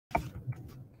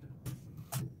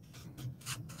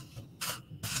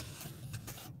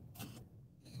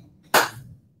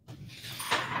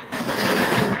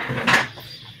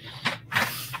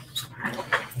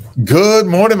Good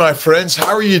morning, my friends.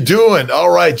 How are you doing? All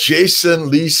right, Jason,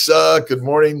 Lisa, good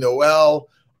morning, Noel.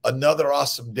 Another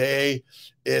awesome day.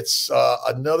 It's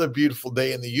another beautiful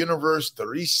day in the universe.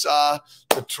 Teresa,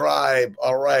 the tribe.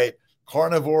 All right,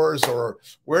 carnivores, or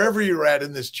wherever you're at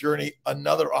in this journey,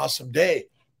 another awesome day.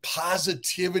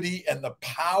 Positivity and the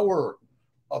power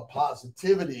of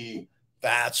positivity.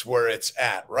 That's where it's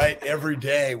at, right? Every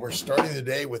day we're starting the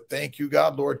day with thank you,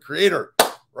 God, Lord, Creator,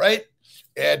 right?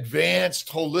 Advanced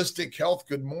holistic health.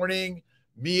 Good morning,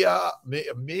 Mia.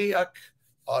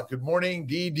 Good morning,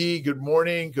 Dee. Good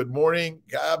morning. Good morning,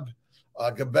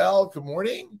 Gabel. Good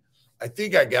morning. I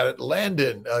think I got it.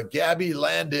 Landon, Gabby,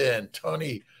 Landon,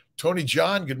 Tony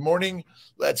John. Good morning.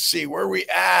 Let's see where we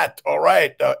at. All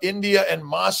right, India and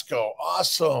Moscow.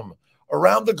 Awesome.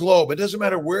 Around the globe. It doesn't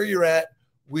matter where you're at.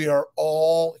 We are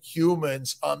all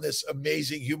humans on this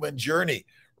amazing human journey,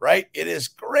 right? It is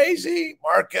crazy,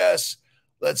 Marcus.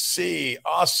 Let's see.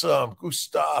 Awesome.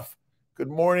 Gustav. Good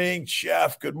morning.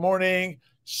 Chef. Good morning.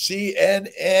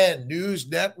 CNN News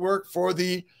Network for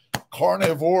the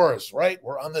carnivores, right?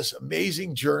 We're on this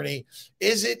amazing journey.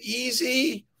 Is it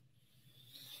easy?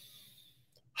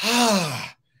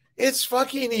 It's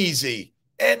fucking easy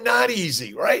and not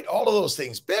easy, right? All of those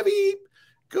things. Baby,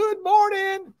 good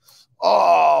morning.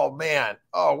 Oh, man.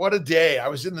 Oh, what a day. I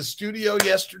was in the studio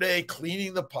yesterday,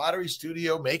 cleaning the pottery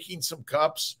studio, making some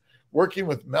cups, working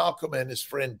with Malcolm and his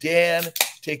friend Dan,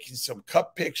 taking some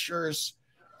cup pictures,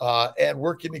 and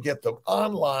working to get them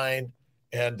online.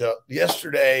 And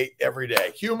yesterday, every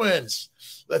day. Humans,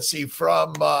 let's see,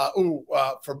 from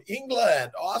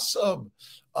England. Awesome.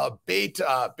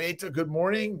 Beta, good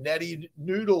morning. Nettie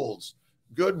Noodles,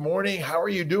 good morning. How are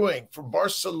you doing? From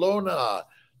Barcelona,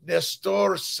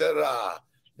 Nestor Serra.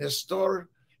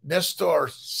 Nestor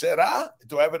Serra?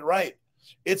 Do I have it right?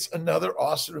 It's another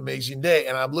awesome, amazing day.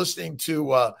 And I'm listening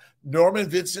to Norman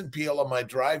Vincent Peale on my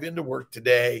drive into work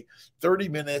today, 30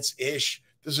 minutes-ish.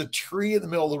 There's a tree in the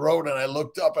middle of the road, and I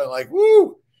looked up, and I'm like,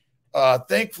 woo!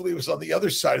 Thankfully, it was on the other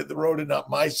side of the road and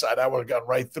not my side. I would have gone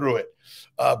right through it.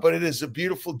 But it is a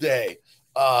beautiful day.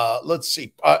 Let's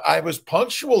see. I was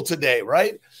punctual today,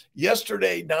 right?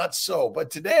 Yesterday, not so. But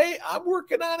today, I'm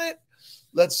working on it.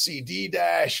 Let's see.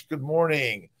 D-Dash, good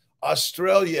morning.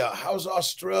 Australia. How's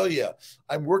Australia?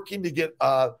 I'm working to get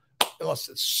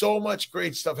so much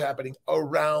great stuff happening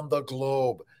around the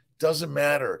globe. Doesn't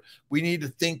matter. We need to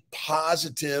think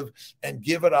positive and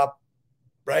give it up,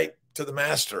 right, to the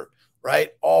master, right?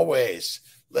 Always.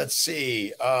 Let's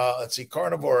see.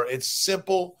 Carnivore. It's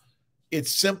simple.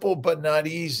 It's simple, but not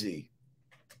easy.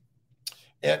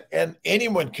 And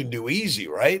anyone can do easy,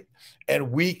 right?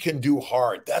 And we can do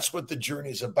hard. That's what the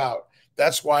journey is about.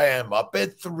 That's why I'm up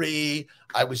at 3.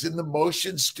 I was in the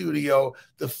motion studio,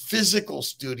 the physical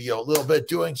studio, a little bit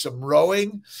doing some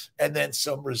rowing and then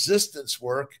some resistance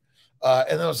work.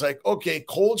 And then I was like, okay,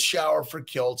 cold shower for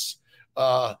Kiltz.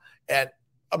 And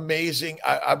amazing.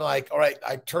 I'm like, all right,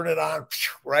 I turn it on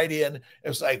right in. It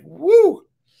was like, woo.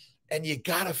 And you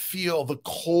got to feel the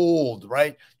cold,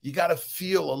 right? You got to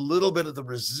feel a little bit of the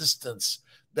resistance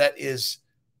that is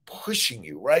pushing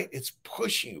you, right? It's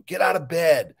pushing you. Get out of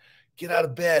bed. Get out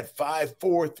of bed. 5,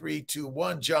 4, 3, 2,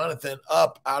 1. Jonathan,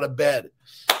 up out of bed.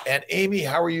 And Amy,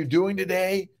 how are you doing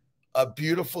today? A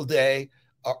beautiful day.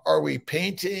 Are we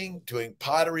painting, doing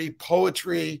pottery,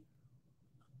 poetry?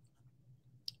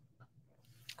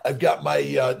 I've got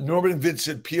my Norman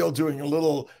Vincent Peale doing a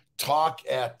little talk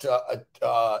at,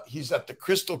 he's at the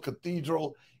Crystal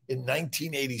Cathedral in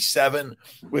 1987,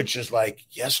 which is like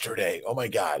yesterday. Oh my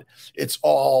God. It's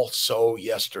all so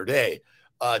yesterday.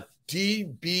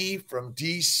 DB from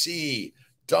DC.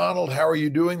 Donald, how are you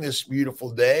doing this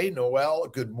beautiful day? Noel,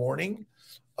 good morning.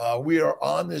 We are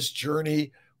on this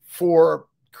journey for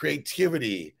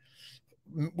creativity.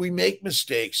 We make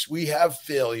mistakes. We have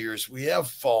failures. We have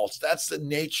faults. That's the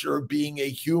nature of being a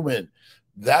human.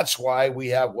 That's why we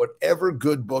have whatever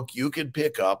good book you can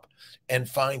pick up and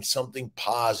find something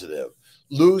positive.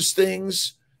 Lose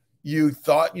things you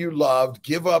thought you loved.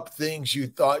 Give up things you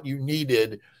thought you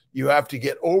needed. You have to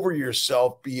get over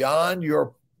yourself beyond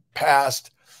your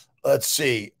past. Let's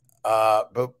see.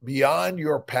 But beyond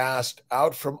your past,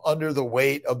 out from under the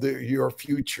weight of your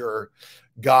future.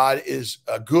 God is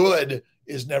good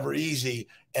is never easy,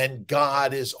 and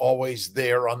God is always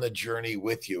there on the journey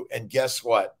with you. And guess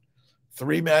what?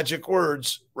 3 magic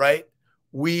words, right?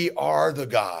 We are the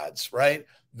gods, right?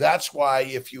 That's why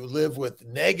if you live with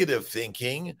negative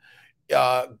thinking,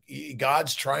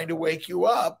 God's trying to wake you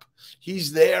up.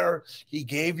 He's there. He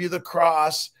gave you the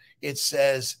cross. It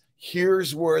says,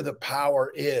 here's where the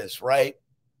power is, right?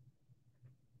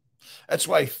 That's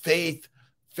why faith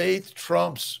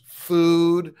trumps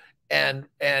food and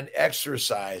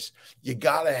exercise. You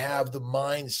got to have the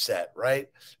mindset, right?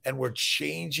 And we're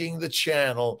changing the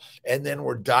channel, and then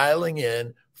we're dialing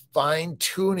in, fine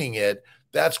tuning it.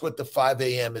 That's what the 5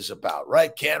 a.m. is about,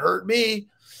 right? Can't hurt me.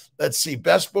 Let's see,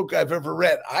 best book I've ever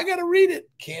read. I got to read it.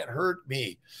 Can't hurt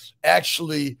me.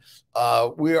 Actually,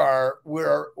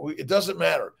 it doesn't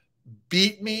matter.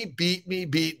 Beat me, beat me,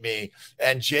 beat me.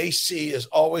 And JC is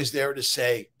always there to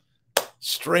say,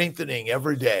 strengthening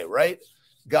every day, right?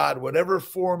 God, whatever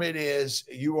form it is,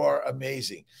 you are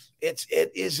amazing. It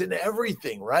is in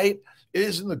everything, right? It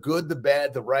is in the good, the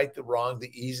bad, the right, the wrong,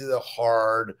 the easy, the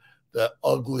hard, the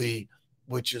ugly,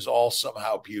 which is all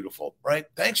somehow beautiful, right?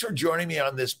 Thanks for joining me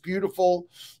on this beautiful,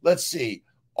 let's see,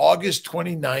 August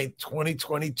 29th,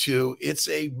 2022. It's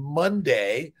a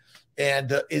Monday.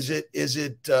 And is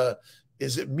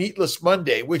it Meatless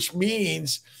Monday, which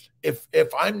means if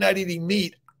I'm not eating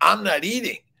meat, I'm not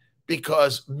eating,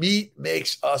 because meat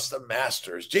makes us the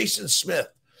masters. Jason Smith,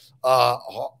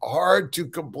 hard to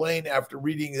complain after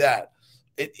reading that.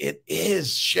 It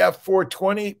is Chef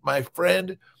 420, my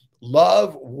friend.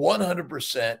 Love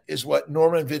 100% is what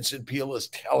Norman Vincent Peale is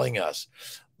telling us.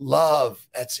 Love,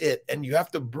 that's it. And you have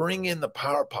to bring in the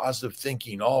power of positive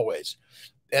thinking always.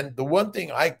 And the one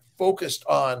thing I focused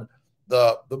on,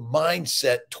 the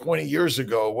mindset 20 years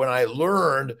ago, when I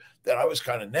learned that I was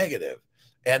kind of negative.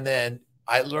 And then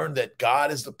I learned that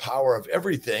God is the power of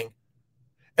everything.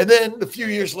 And then a few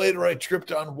years later, I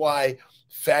tripped on why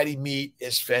fatty meat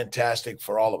is fantastic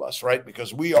for all of us, right?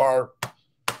 Because we are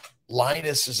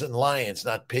lionesses and lions,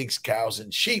 not pigs, cows,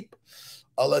 and sheep.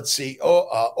 Let's see.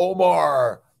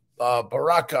 Omar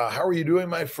Baraka, how are you doing,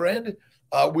 my friend?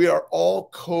 We are all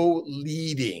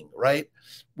co-leading, right?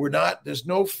 There's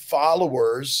no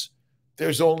followers.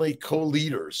 There's only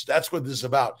co-leaders. That's what this is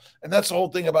about. And that's the whole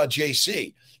thing about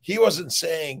JC. He wasn't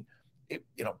saying,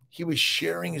 he was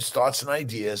sharing his thoughts and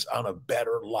ideas on a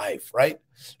better life, right?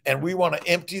 And we want to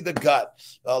empty the gut.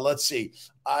 Let's see.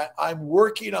 I'm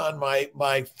working on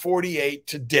my 48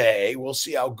 today. We'll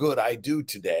see how good I do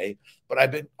today. But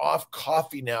I've been off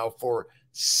coffee now for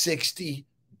 60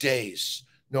 days.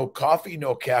 No coffee,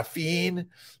 no caffeine,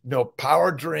 no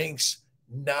power drinks,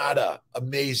 nada.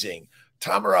 Amazing.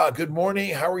 Tamara, good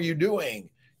morning. How are you doing?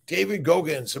 David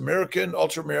Goggins, American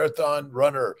ultramarathon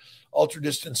runner,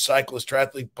 ultra-distance cyclist,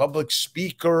 triathlete, public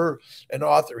speaker, and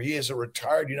author. He is a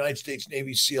retired United States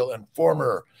Navy SEAL and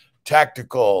former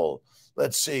tactical.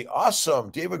 Let's see.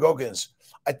 Awesome. David Goggins.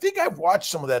 I think I've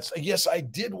watched some of that. Yes, I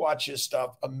did watch his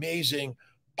stuff. Amazing,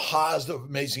 positive,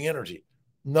 amazing energy.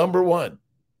 Number one,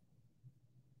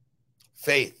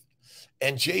 faith.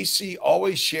 And JC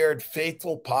always shared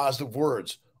faithful, positive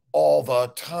words all the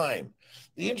time.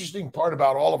 The interesting part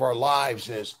about all of our lives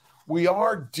is we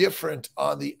are different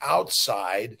on the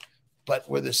outside, but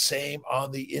we're the same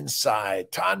on the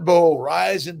inside. Tanbo,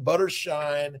 rise and butter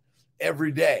shine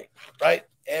every day, right?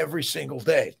 Every single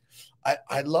day.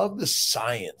 I love the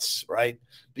science, right?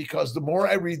 Because the more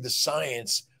I read the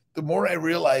science, the more I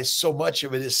realize so much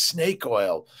of it is snake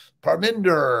oil.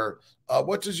 Parminder,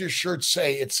 what does your shirt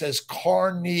say? It says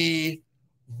carnivore.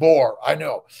 I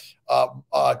know.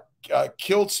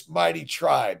 Kiltz Mighty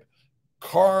Tribe.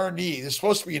 Carney. There's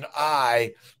supposed to be an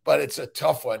I, but it's a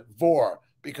tough one. Vor,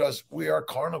 because we are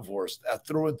carnivores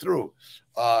through and through.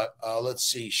 Let's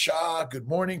see. Shah, good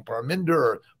morning.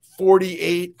 Parminder,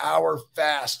 48-hour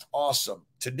fast. Awesome.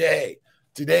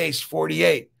 Today's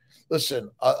 48.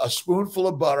 Listen, a spoonful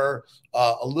of butter,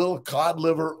 a little cod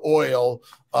liver oil,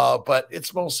 but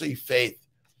it's mostly faith.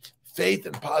 Faith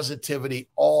and positivity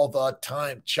all the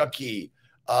time. Chucky,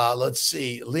 let's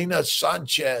see. Lena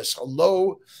Sanchez,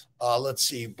 hello. Let's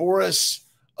see. Boris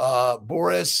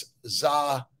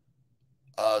Zariv,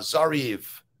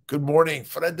 good morning.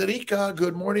 Frederica,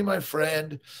 good morning, my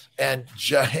friend. And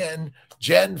Jen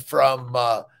from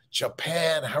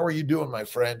Japan, how are you doing, my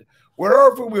friend?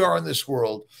 Wherever we are in this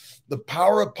world, the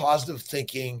power of positive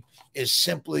thinking is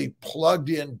simply plugged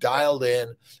in, dialed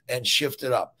in, and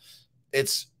shifted up.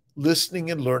 It's listening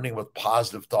and learning with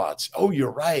positive thoughts. Oh, you're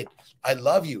right. I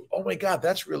love you. Oh my God,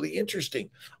 that's really interesting.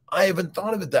 I haven't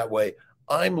thought of it that way.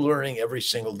 I'm learning every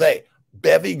single day.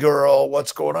 Bevy girl,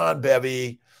 what's going on,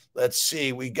 Bevy? Let's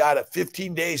see. We got it.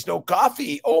 15 days, no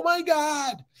coffee. Oh my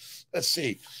God. Let's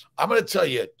see. I'm going to tell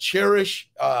you, cherish,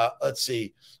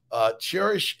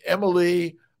 cherish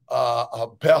Emily,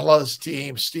 Bella's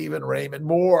team, Stephen, Raymond,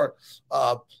 more,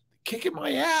 kicking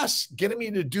my ass, getting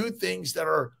me to do things that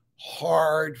are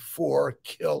hard for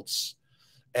Kiltz.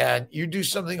 And you do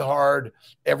something hard,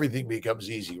 everything becomes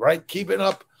easy, right? Keeping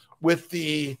up with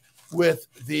the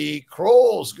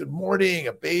Crolls. Good morning,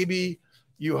 a baby.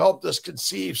 You helped us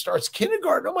conceive. Starts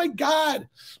kindergarten. Oh my God.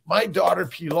 My daughter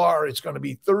Pilar is going to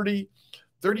be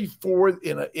 34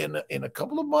 in a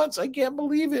couple of months. I can't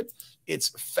believe it. It's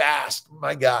fast.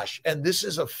 My gosh. And this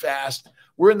is a fast.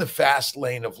 We're in the fast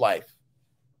lane of life.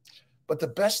 But the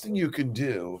best thing you can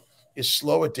do is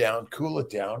slow it down, cool it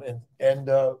down, and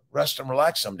rest and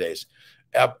relax some days.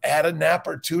 Add a nap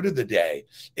or two to the day.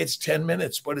 It's 10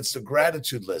 minutes, but it's the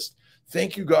gratitude list.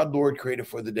 Thank you, God, Lord, Creator,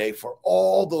 for the day, for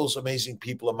all those amazing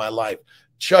people in my life.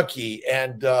 Chucky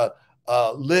and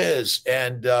Liz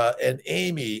and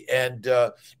Amy and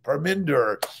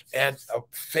Parminder and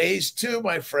phase 2,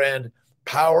 my friend,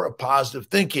 power of positive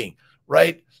thinking,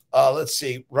 right? Let's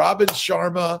see, Robin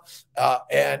Sharma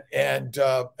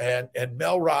and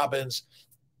Mel Robbins,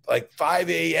 like 5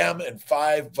 a.m. and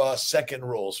 5-second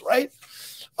rules, right?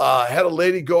 Had a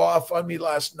lady go off on me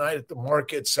last night at the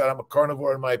market, said I'm a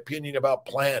carnivore in my opinion about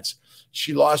plants.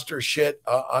 She lost her shit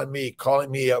on me, calling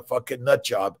me a fucking nut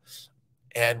job.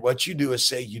 And what you do is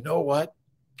say, you know what?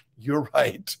 You're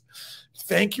right.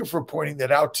 Thank you for pointing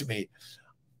that out to me.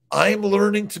 I'm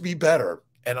learning to be better,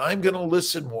 and I'm going to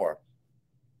listen more.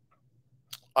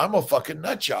 I'm a fucking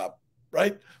nut job,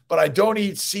 right? But I don't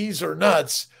eat seeds or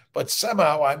nuts, but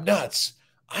somehow I'm nuts.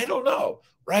 I don't know,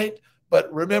 right?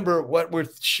 But remember, what we're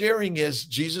sharing is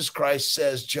Jesus Christ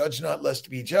says, judge not lest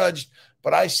be judged.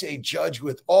 But I say judge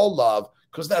with all love,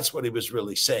 because that's what he was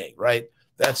really saying, right?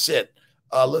 That's it.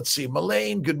 Let's see.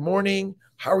 Melaine, good morning.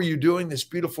 How are you doing this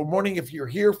beautiful morning? If you're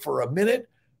here for a minute,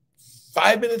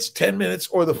 5 minutes, 10 minutes,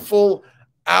 or the full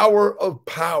hour of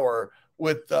power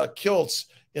with Kiltz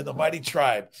in the Mighty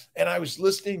Tribe. And I was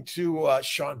listening to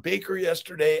Sean Baker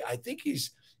yesterday. I think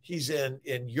he's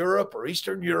in Europe or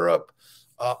Eastern Europe.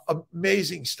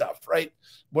 Amazing stuff, right?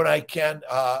 When I can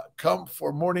come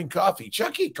for morning coffee.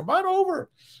 Chucky, come on over.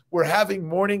 We're having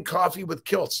morning coffee with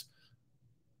Kiltz.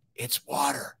 It's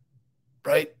water,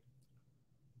 right?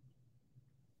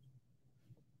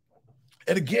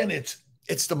 And again, it's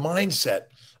the mindset.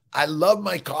 I love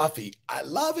my coffee. I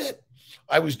love it.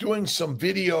 I was doing some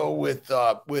video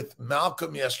with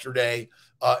Malcolm yesterday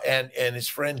and his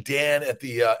friend Dan at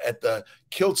the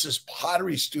Kiltz's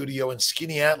Pottery Studio in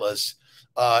Skinny Atlas.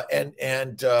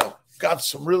 And got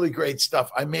some really great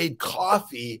stuff. I made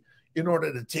coffee in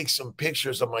order to take some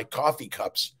pictures of my coffee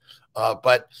cups,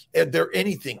 but they're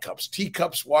anything cups,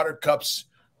 teacups, water cups.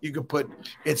 You can put,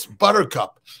 it's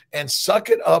buttercup, and suck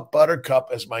it up buttercup,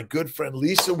 as my good friend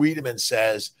Lisa Wiedemann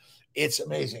says. It's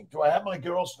amazing. Do I have my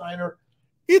Gerolsteiner?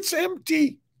 It's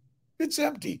empty. It's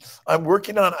empty. I'm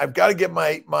working on, I've got to get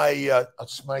my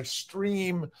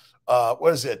stream.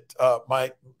 What is it?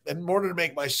 In order to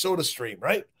make my soda stream,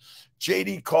 right?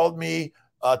 JD called me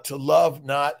to love,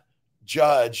 not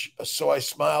judge. So I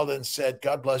smiled and said,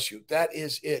 God bless you. That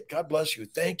is it. God bless you.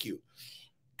 Thank you.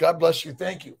 God bless you.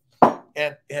 Thank you.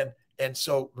 And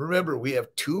so remember, we have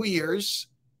 2 years.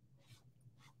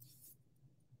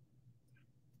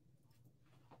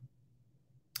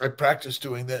 I practice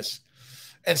doing this.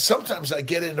 And sometimes I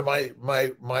get into my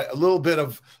a little bit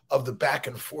of the back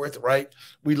and forth, right?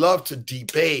 We love to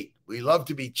debate. We love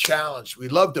to be challenged. We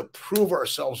love to prove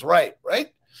ourselves right,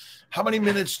 right? How many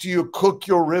minutes do you cook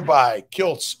your ribeye,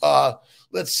 Kiltz?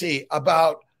 Let's see,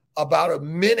 about a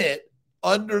minute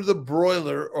under the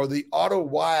broiler or the auto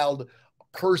wild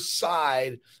per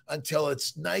side until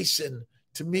it's nice, and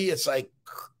to me it's like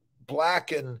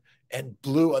black and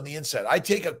blue on the inside. I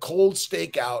take a cold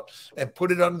steak out and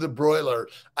put it under the broiler.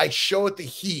 I show it the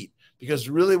heat, because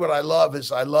really what I love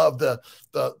is I love the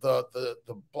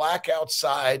black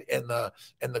outside and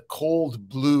the cold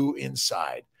blue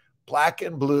inside. Black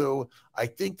and blue. I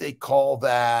think they call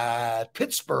that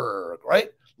Pittsburgh, right?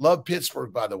 Love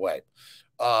Pittsburgh, by the way.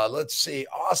 Let's see.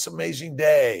 Awesome, amazing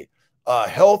day.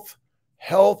 Health,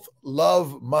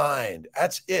 love, mind.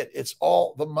 That's it. It's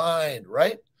all the mind,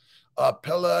 right?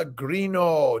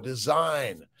 Pellegrino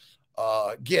design.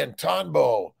 Again,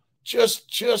 Tanbo.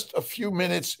 Just a few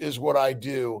minutes is what I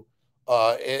do,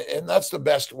 and that's the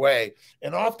best way.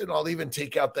 And often I'll even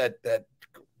take out that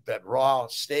raw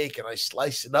steak and I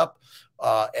slice it up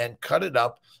and cut it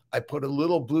up. I put a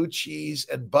little blue cheese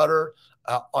and butter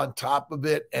on top of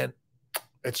it, and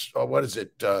it's what is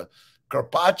it?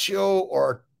 Carpaccio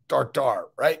or tartare,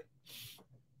 right?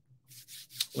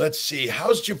 Let's see.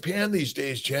 How's Japan these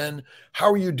days, Jen?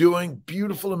 How are you doing?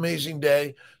 Beautiful, amazing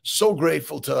day. So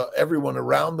grateful to everyone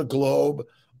around the globe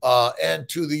and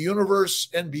to the universe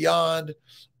and beyond.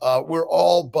 We're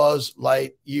all Buzz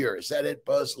Lightyear. Is that it,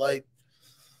 Buzz Light?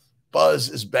 Buzz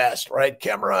is best, right?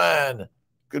 Cameron,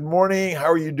 good morning.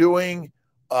 How are you doing?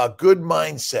 Good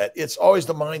mindset. It's always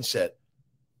the mindset.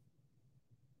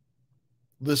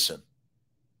 Listen.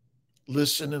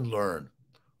 listen and learn,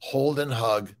 hold and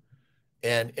hug,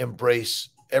 and embrace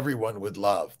everyone with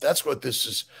love. That's what this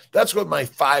is. That's what my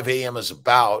 5 a.m. is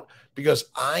about, because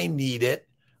I need it.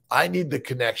 I need the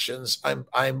connections.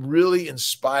 I'm really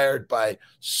inspired by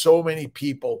so many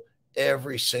people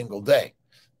every single day.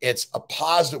 It's a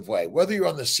positive way, whether you're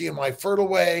on the CMI Fertile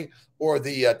way or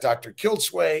the Dr.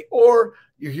 Kiltz way, or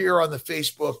you're here on the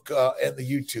Facebook and the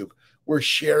YouTube. We're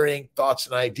sharing thoughts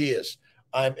and ideas.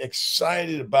 I'm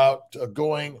excited about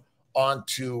going on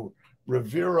to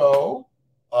Revero.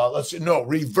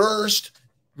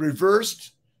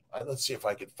 Reversed. Let's see if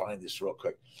I can find this real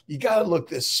quick. You got to look.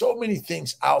 There's so many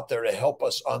things out there to help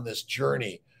us on this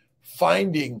journey.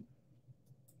 Finding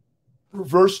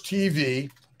Reverse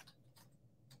TV,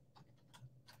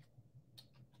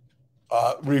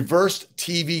 Reversed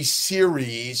TV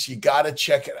series. You got to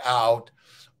check it out.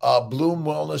 Bloom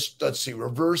Wellness. Let's see.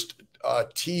 Reversed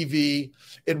TV.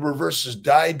 It reverses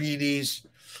diabetes,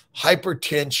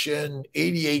 hypertension,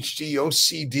 ADHD,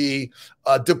 OCD,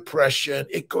 depression.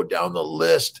 It go down the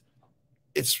list.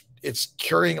 It's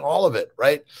curing all of it,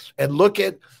 right? And look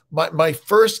at my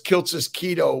first Kiltz's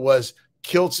Keto was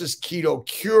Kiltz's Keto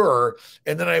Cure,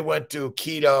 and then I went to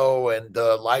keto and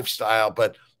lifestyle.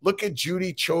 But look at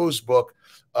Judy Cho's book,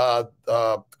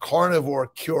 Carnivore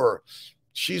Cure.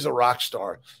 She's a rock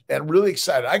star and really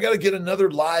excited. I got to get another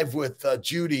live with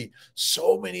Judy.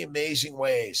 So many amazing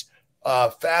ways.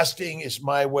 Fasting is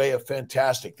my way of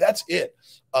fantastic. That's it.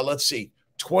 Let's see.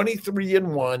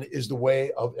 23-in-1 is the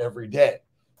way of every day.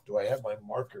 Do I have my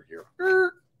marker here?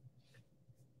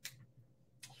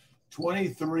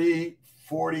 23,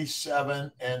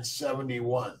 47, and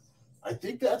 71. I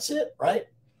think that's it, right?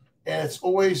 And it's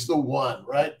always the one,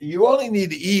 right? You only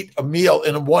need to eat a meal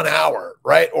in 1 hour,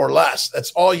 right? Or less.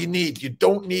 That's all you need. You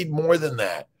don't need more than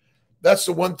that. That's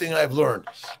the one thing I've learned.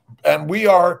 And we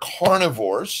are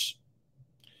carnivores.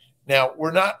 Now,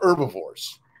 we're not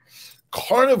herbivores.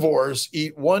 Carnivores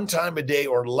eat 1 time a day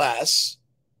or less.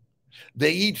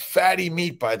 They eat fatty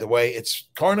meat, by the way.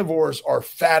 Carnivores are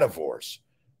fativores.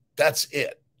 That's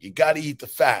it. You got to eat the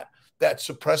fat. That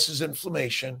suppresses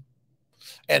inflammation.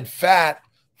 And fat,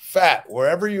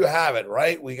 wherever you have it,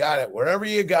 right? We got it. Wherever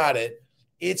you got it,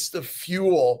 it's the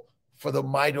fuel for the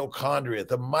mitochondria.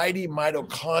 The mighty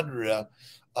mitochondria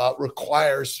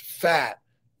requires fat,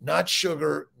 not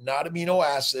sugar, not amino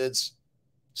acids.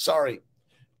 Sorry.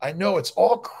 I know it's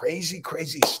all crazy,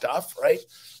 crazy stuff, right?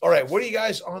 All right. What are you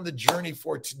guys on the journey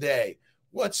for today?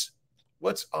 What's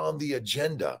on the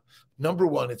agenda? Number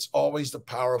one, it's always the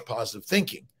power of positive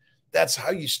thinking. That's how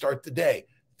you start the day.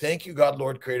 Thank you, God,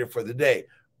 Lord, Creator, for the day.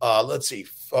 Let's see.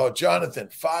 Jonathan,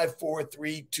 5, 4,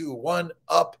 3, 2, 1,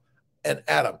 up and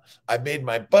Adam. I made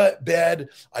my bed.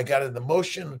 I got in the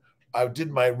motion. I did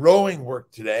my rowing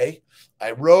work today.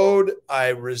 I rowed, I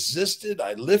resisted,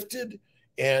 I lifted,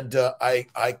 and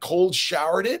I cold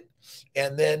showered it.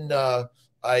 And then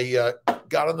I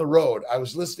got on the road. I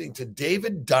was listening to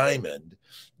David Diamond.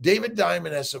 David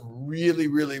Diamond has some really,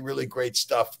 really, really great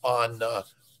stuff on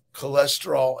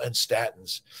cholesterol and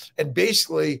statins. And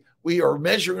basically, we are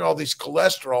measuring all these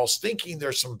cholesterols, thinking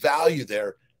there's some value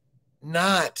there.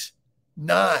 Not.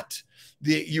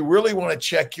 You really want to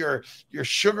check your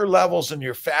sugar levels and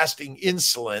your fasting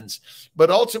insulins. But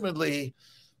ultimately,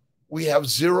 we have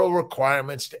zero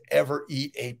requirements to ever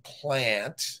eat a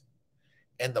plant.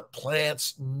 And the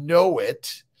plants know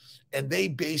it. And they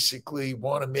basically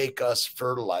want to make us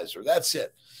fertilizer. That's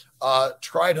it.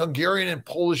 Tried Hungarian and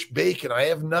Polish bacon. I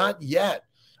have not yet.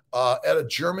 At a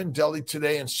German deli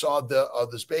today and saw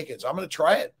this bacon. So I'm going to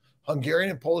try it. Hungarian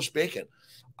and Polish bacon.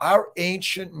 Our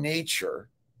ancient nature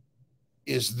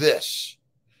is this,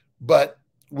 but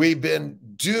we've been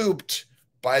duped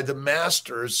by the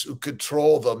masters who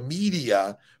control the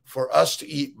media for us to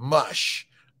eat mush.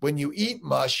 When you eat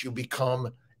mush, you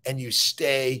become and you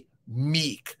stay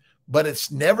meek, but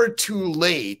it's never too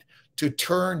late to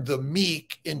turn the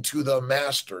meek into the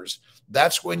masters.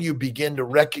 That's when you begin to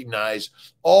recognize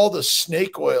all the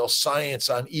snake oil science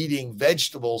on eating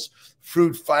vegetables,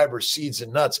 fruit, fiber, seeds,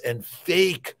 and nuts, and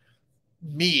fake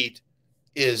meat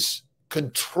is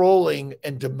controlling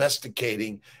and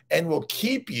domesticating and will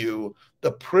keep you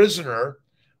the prisoner,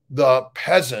 the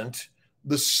peasant,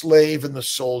 the slave, and the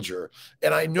soldier.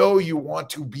 And I know you want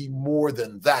to be more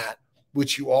than that,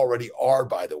 which you already are,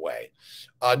 by the way.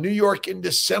 New York in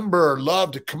December.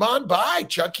 Love to come on by,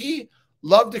 Chucky.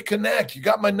 Love to connect. You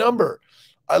got my number.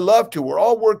 I love to. We're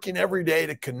all working every day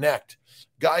to connect.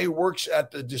 Guy who works at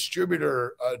the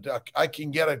distributor, I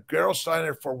can get a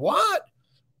Gerolsteiner for what?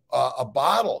 A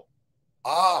bottle.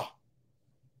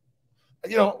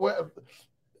 You know,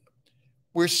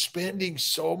 we're spending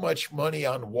so much money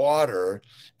on water.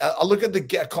 I look at the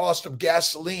cost of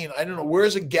gasoline. I don't know,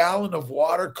 where's a gallon of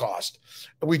water cost?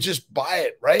 And we just buy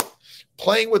it, right?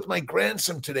 Playing with my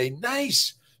grandson today.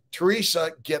 Nice.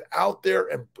 Teresa, get out there,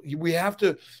 and we have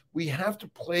to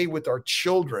play with our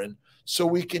children so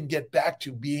we can get back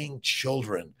to being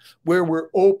children, where we're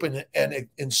open and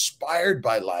inspired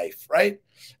by life, right?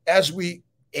 As we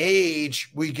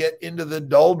age, we get into the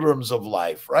doldrums of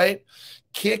life, right?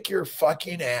 Kick your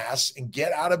fucking ass and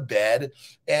get out of bed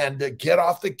and get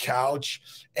off the couch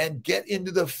and get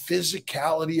into the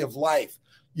physicality of life.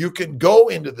 You can go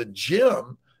into the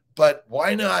gym, but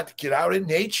why not get out in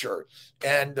nature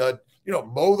and,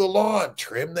 mow the lawn,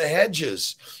 trim the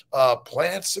hedges,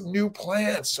 plant some new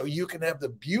plants so you can have the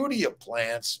beauty of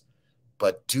plants,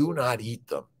 but do not eat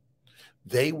them.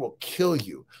 They will kill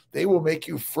you. They will make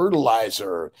you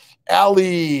fertilizer.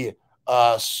 Ali,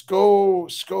 Skog,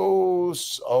 I'm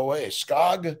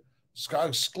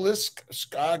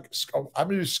going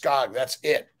to do Skog. That's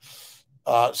it.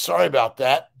 Sorry about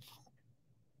that.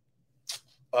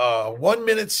 1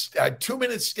 minute, 2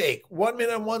 minute steak, 1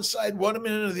 minute on one side, 1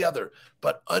 minute on the other,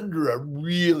 but under a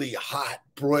really hot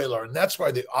broiler. And that's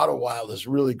why the Auto Wild is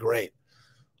really great.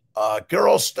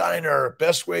 Gerolsteiner,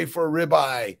 best way for a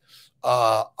ribeye.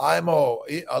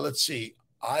 Let's see,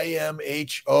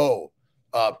 IMHO.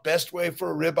 Best way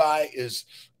for a ribeye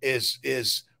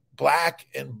is black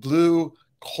and blue,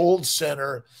 cold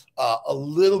center, a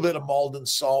little bit of Malden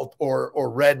salt or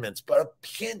Redmond's, but a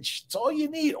pinch. It's all you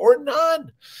need, or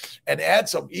none. And add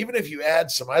some, even if you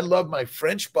add some. I love my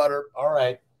French butter. All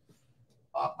right.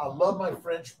 I love my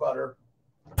French butter.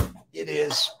 It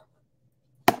is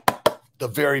the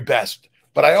very best.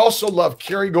 But I also love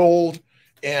Kerrygold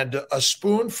and a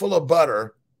spoonful of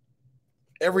butter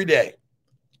every day.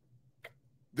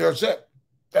 There's it.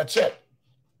 That's it.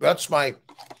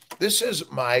 This is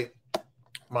my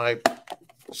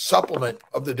supplement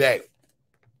of the day.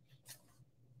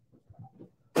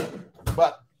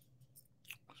 But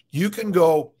you can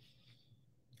go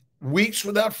weeks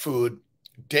without food,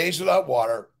 days without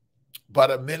water, but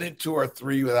a minute, 2 or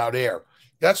 3 without air.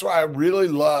 That's why I really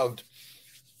loved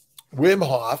Wim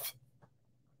Hof.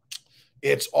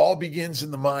 It's all begins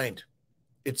in the mind.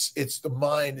 It's the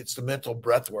mind. It's the mental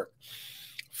breath work.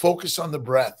 Focus on the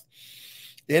breath.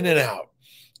 In and out,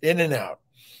 in and out,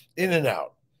 in and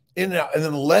out, in and out, and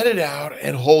then let it out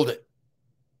and hold it.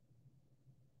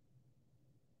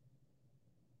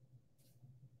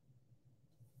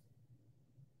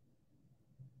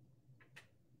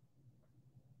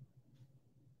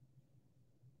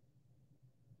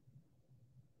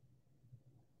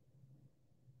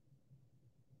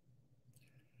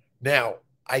 Now,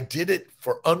 I did it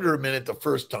for under a minute the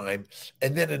first time,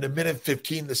 and then in a minute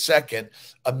 15 the second,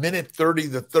 a minute 30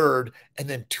 the third, and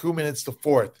then 2 minutes the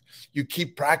fourth. You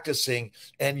keep practicing,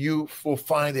 and you will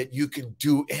find that you can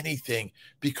do anything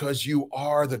because you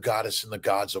are the goddess and the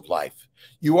gods of life.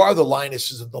 You are the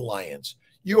lionesses and the lions.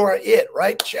 You are it,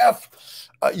 right, Jeff?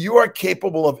 You are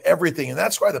capable of everything, and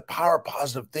that's why the power of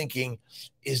positive thinking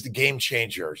is the game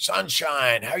changer.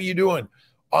 Sunshine, how are you doing?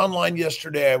 Online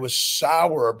yesterday, I was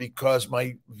sour because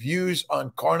my views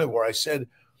on carnivore, I said,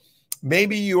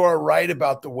 maybe you are right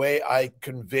about the way I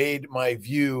conveyed my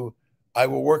view. I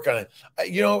will work on it.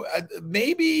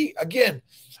 Maybe, again,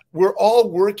 we're all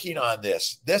working on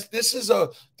this. This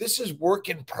is work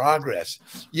in progress.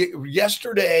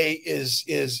 Yesterday is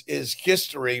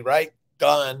history, right?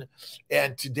 Done.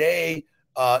 And today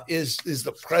is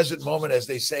the present moment, as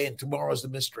they say, and tomorrow is the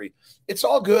mystery. It's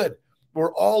all good.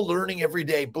 We're all learning every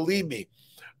day. Believe me.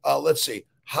 Let's see.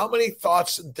 How many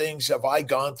thoughts and things have I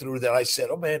gone through that I said,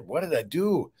 oh, man, what did I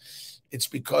do? It's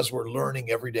because we're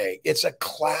learning every day. It's a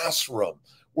classroom.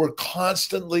 We're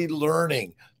constantly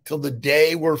learning till the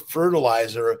day we're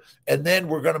fertilizer. And then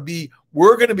we're going to be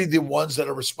the ones that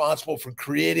are responsible for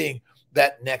creating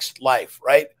that next life,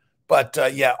 right? But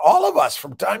yeah, all of us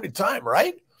from time to time,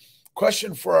 right?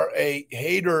 Question for a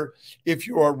hater: if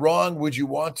you are wrong, would you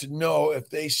want to know? If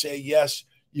they say yes,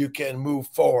 you can move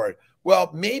forward. Well,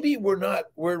 maybe we're not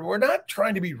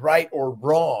trying to be right or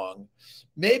wrong.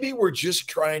 Maybe we're just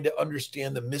trying to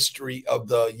understand the mystery of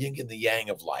the yin and the yang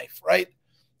of life, right?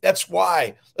 That's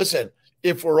why, listen,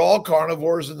 if we're all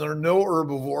carnivores and there are no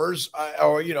herbivores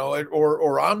or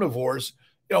omnivores,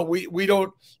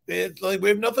 we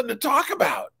have nothing to talk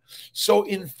about. So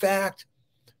in fact,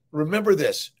 remember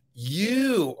this.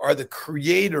 You are the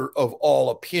creator of all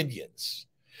opinions.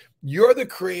 You're the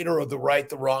creator of the right,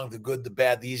 the wrong, the good, the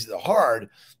bad, the easy, the hard.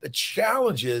 The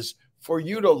challenge is for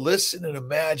you to listen and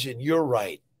imagine you're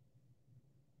right.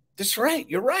 That's right.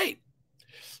 You're right.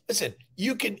 Listen,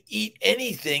 you can eat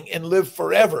anything and live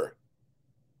forever,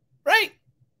 right?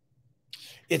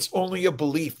 It's only a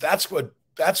belief. That's what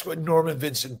Norman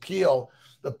Vincent Peale,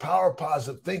 the power of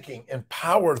positive thinking and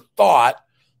power thought,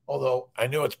 although I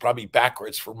know it's probably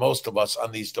backwards for most of us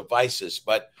on these devices,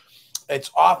 but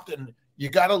it's often, you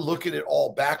got to look at it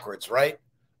all backwards, right?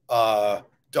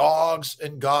 Dogs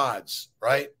and gods,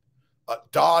 right?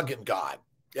 Dog and God.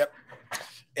 Yep.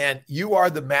 And you are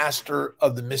the master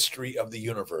of the mystery of the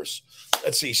universe.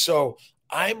 Let's see. So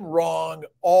I'm wrong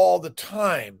all the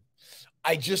time.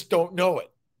 I just don't know it.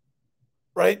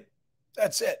 Right?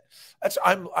 That's it.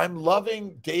 I'm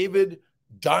loving David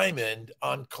Diamond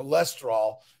on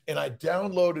cholesterol, and I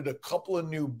downloaded a couple of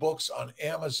new books on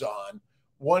Amazon.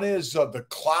 One is The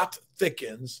Clot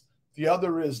Thickens. The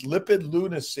other is Lipid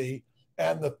Lunacy.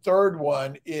 And the third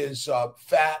one is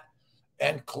Fat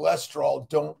and Cholesterol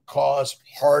Don't Cause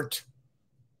Heart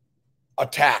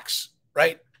Attacks,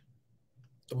 right?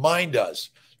 The mind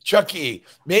does. Chucky,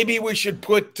 maybe we should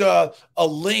put a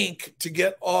link to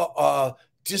get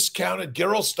discounted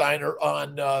Gerolsteiner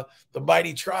on the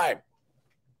Mighty Tribe.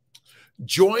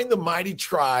 Join the Mighty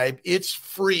Tribe. It's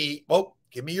free. Oh,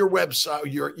 give me your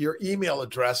website, your email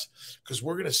address, because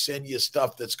we're going to send you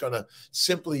stuff that's going to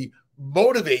simply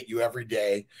motivate you every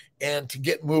day and to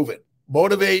get moving.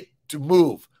 Motivate to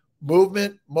move.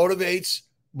 Movement motivates,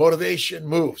 motivation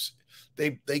moves.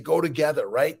 They go together,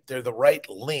 right? They're the right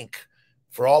link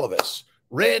for all of us.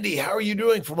 Randy, how are you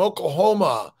doing from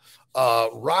Oklahoma?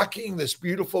 Rocking this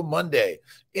beautiful Monday.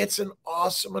 It's an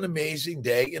awesome and amazing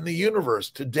day in the universe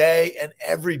today and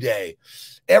every day.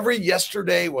 Every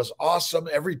yesterday was awesome.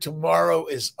 Every tomorrow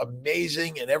is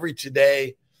amazing. And every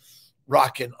today,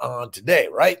 rocking on today,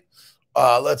 right?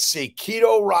 Let's see.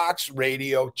 Keto Rocks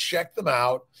Radio. Check them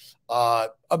out.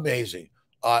 Amazing.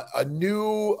 A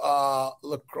new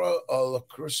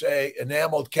LaCreuset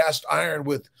enameled cast iron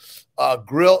with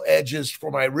grill edges for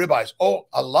my ribeyes. Oh,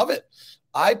 I love it.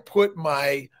 I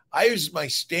use my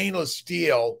stainless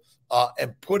steel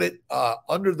and put it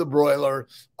under the broiler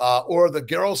or the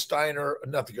Gerolsteiner,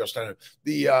 not the Gerolsteiner,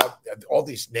 all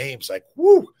these names like,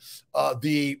 whoo,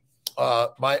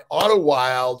 my Auto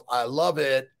Wild. I love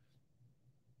it.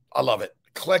 I love it.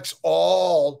 Collects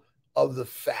all of the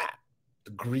fat,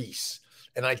 the grease.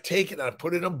 And I take it and I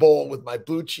put it in a bowl with my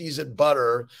blue cheese and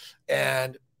butter,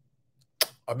 and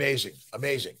amazing,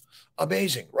 amazing,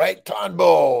 amazing, right?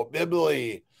 Tonbo,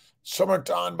 Bibbly, Summer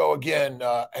Tonbo again.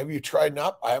 Have you tried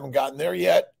up? I haven't gotten there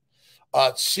yet.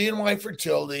 CNY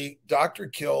Fertility, Dr.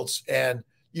 Kiltz, and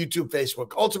YouTube,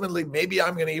 Facebook. Ultimately, maybe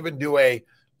I'm going to even do a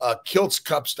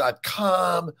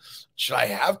kiltzcups.com. Should I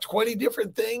have 20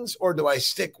 different things, or do I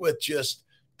stick with just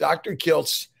Dr.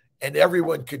 Kiltz and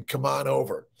everyone could come on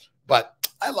over? But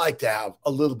I like to have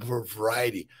a little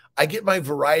variety. I get my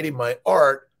variety in my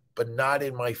art, but not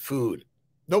in my food.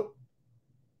 Nope.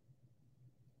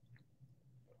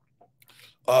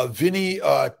 Vinny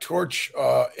Torch,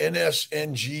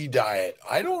 NSNG diet.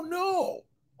 I don't know.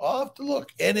 I'll have to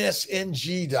look.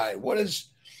 NSNG diet. What is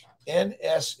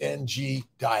NSNG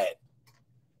diet?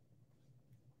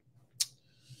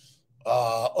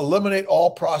 Eliminate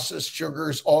all processed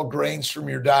sugars, all grains from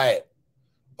your diet.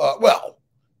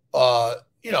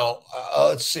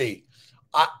 Let's see.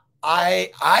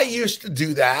 I used to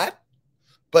do that,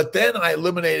 but then I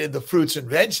eliminated the fruits and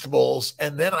vegetables,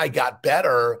 and then I got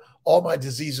better. All my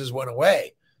diseases went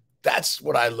away. That's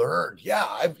what I learned.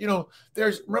 Yeah,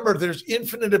 there's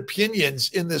infinite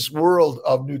opinions in this world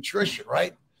of nutrition,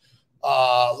 right?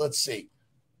 Let's see.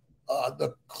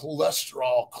 The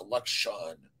cholesterol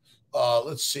collection.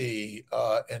 Let's see.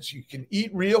 And so you can eat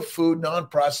real food,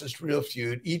 non-processed real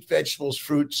food, eat vegetables,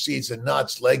 fruits, seeds, and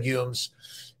nuts, legumes,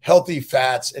 healthy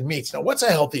fats, and meats. Now, what's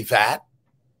a healthy fat?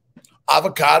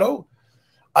 Avocado.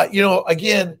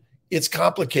 Again, it's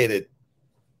complicated.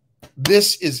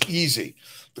 This is easy.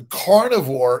 The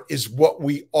carnivore is what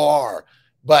we are,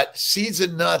 but seeds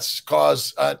and nuts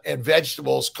and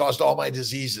vegetables caused all my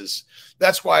diseases.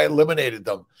 That's why I eliminated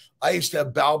them. I used to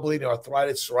have bowel bleeding,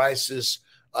 arthritis, psoriasis,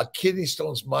 kidney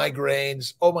stones,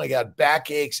 migraines. Oh my God,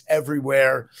 backaches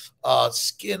everywhere.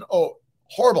 Skin,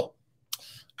 horrible.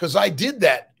 Because I did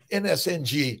that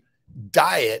NSNG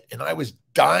diet and I was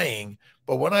dying.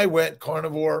 But when I went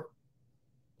carnivore,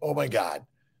 oh my God,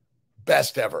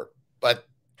 best ever. But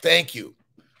thank you.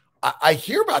 I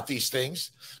hear about these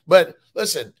things, but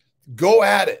listen, go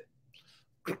at it.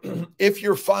 If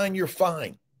you're fine, you're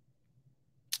fine.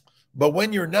 But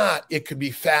when you're not, it could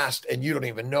be fast and you don't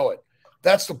even know it.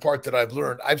 That's the part that I've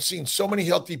learned. I've seen so many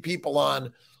healthy people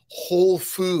on whole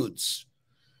foods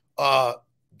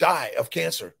die of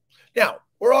cancer. Now,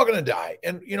 We're all going to die.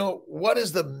 And you know, what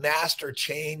is the master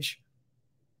change?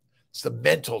 It's the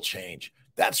mental change.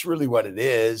 That's really what it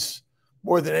is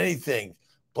more than anything.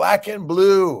 Black and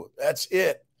blue. That's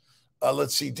it.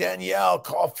 Let's see. Danielle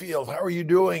Caulfield. How are you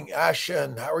doing?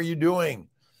 Ashen, how are you doing?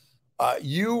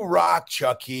 You rock,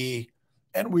 Chucky.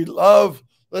 And we love,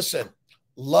 listen,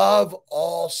 love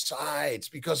all sides,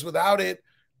 because without it,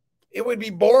 it would be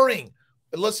boring.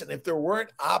 But listen, if there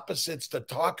weren't opposites to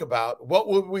talk about, what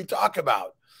would we talk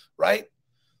about? Right?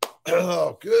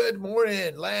 Oh, good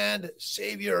morning, land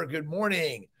savior. Good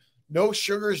morning. No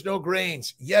sugars, no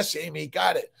grains. Yes, Amy,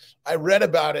 got it. I read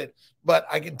about it, but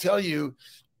I can tell you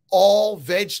all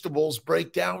vegetables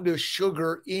break down to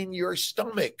sugar in your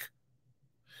stomach.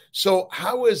 So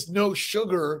how is no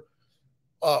sugar,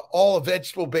 all a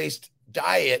vegetable-based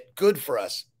diet good for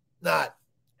us? Not.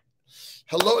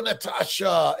 Hello,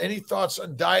 Natasha. Any thoughts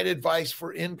on diet advice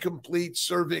for incomplete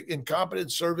cervix, incompetent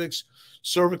cervix,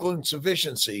 cervical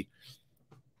insufficiency?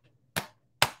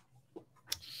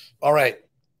 All right.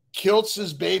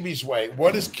 Kiltz's Baby's Way.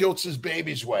 What is Kiltz's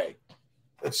Baby's Way?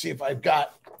 Let's see if I've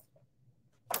got.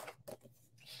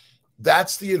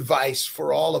 That's the advice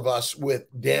for all of us with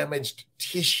damaged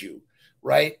tissue,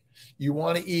 right? You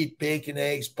want to eat bacon,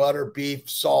 eggs, butter, beef,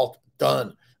 salt,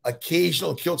 done.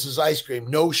 Occasional Kiltz's ice cream,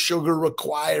 no sugar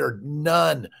required,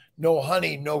 none. No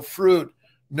honey, no fruit,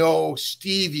 no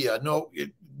stevia,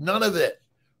 none of it.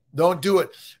 Don't do it.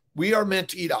 We are meant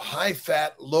to eat a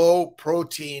high-fat,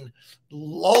 low-protein,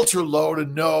 ultra-low to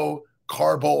no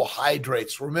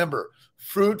carbohydrates. Remember,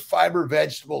 fruit, fiber,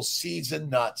 vegetables, seeds, and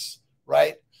nuts,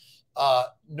 right?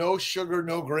 No sugar,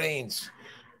 no grains.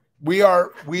 We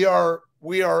are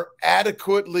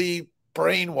adequately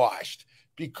brainwashed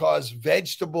because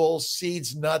vegetables,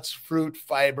 seeds, nuts, fruit,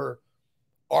 fiber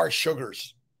are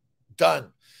sugars.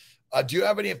 Done. Do you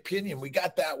have any opinion? We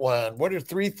got that one. What are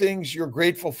 3 things you're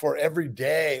grateful for every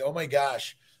day? Oh my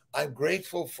gosh. I'm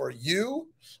grateful for you.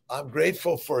 I'm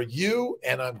grateful for you.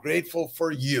 And I'm grateful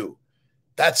for you.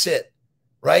 That's it.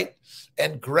 Right?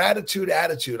 And gratitude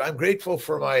attitude. I'm grateful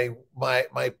for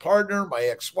my partner, my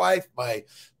ex-wife,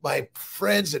 my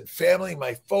friends and family,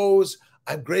 my foes.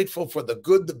 I'm grateful for the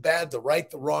good, the bad, the right,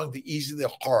 the wrong, the easy,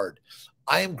 the hard.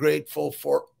 I am grateful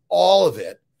for all of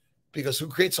it, because who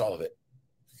creates all of it?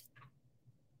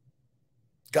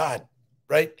 God,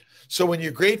 right? So when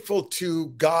you're grateful to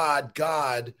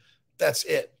God, that's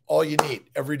it. All you need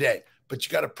every day. But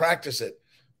you got to practice it.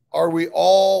 Are we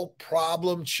all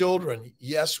problem children?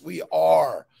 Yes, we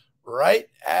are, right?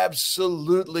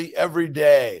 Absolutely every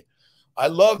day. I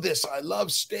love this. I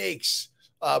love steaks,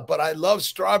 but I love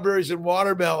strawberries and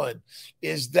watermelon.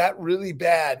 Is that really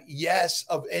bad? Yes,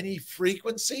 of any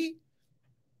frequency,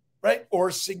 right?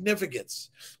 Or significance.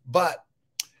 But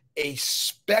a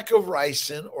speck of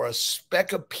ricin or a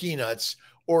speck of peanuts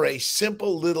or a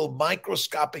simple little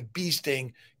microscopic bee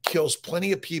sting kills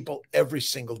plenty of people every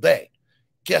single day.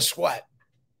 Guess what?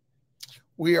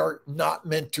 We are not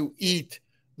meant to eat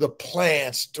the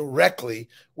plants directly.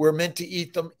 We're meant to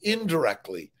eat them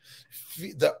indirectly.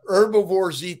 The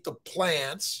herbivores eat the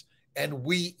plants and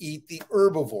we eat the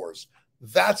herbivores.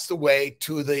 That's the way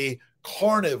to the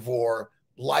carnivore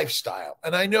lifestyle.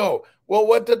 And I know, well,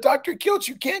 what the Dr. Kiltz,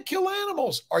 you can't kill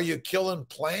animals. Are you killing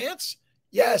plants?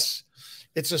 Yes.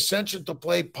 It's essential to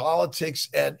play politics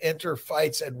and enter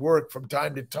fights at work from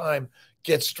time to time,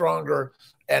 get stronger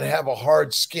and have a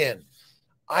hard skin.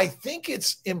 I think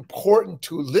it's important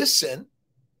to listen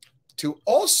to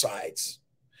all sides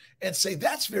and say,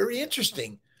 that's very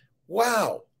interesting.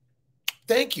 Wow.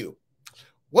 Thank you.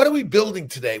 What are we building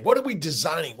today? What are we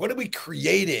designing? What are we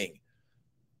creating?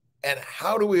 And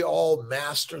how do we all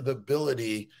master the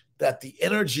ability that the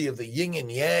energy of the yin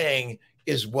and yang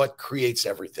is what creates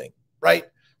everything, right?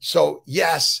 So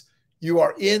yes, you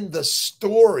are in the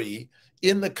story,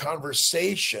 in the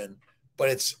conversation, but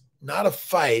it's not a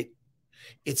fight.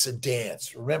 It's a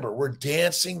dance. Remember, we're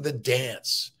dancing the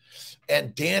dance,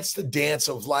 and dance the dance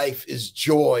of life is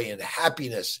joy and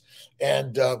happiness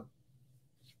and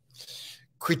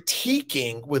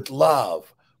critiquing with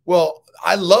love. Well,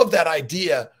 I love that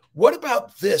idea. What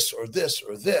about this or this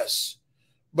or this?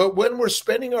 But when we're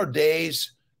spending our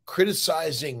days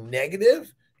criticizing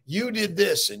negative, you did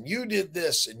this and you did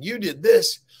this and you did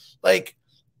this. Like,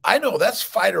 I know that's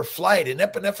fight or flight, and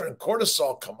epinephrine and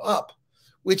cortisol come up,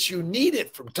 which you need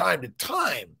it from time to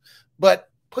time. But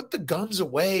put the guns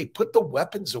away, put the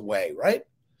weapons away, right?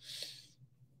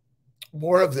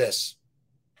 More of this.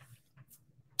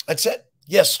 That's it.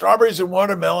 Yes, strawberries and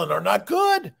watermelon are not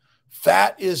good.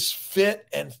 Fat is fit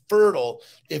and fertile.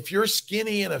 If you're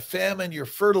skinny in a famine, you're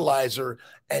fertilizer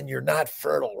and you're not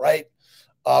fertile, right?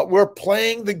 We're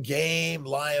playing the game,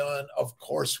 Lion. Of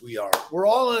course we are. We're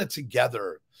all in it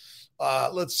together.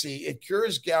 Let's see. It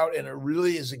cures gout, and it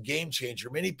really is a game changer.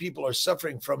 Many people are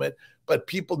suffering from it, but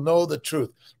people know the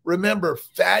truth. Remember,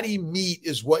 fatty meat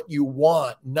is what you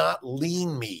want, not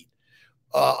lean meat.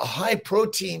 A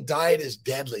high-protein diet is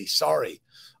deadly. Sorry.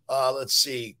 Let's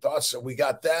see. Thoughts. We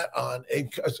got that on.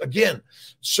 Again,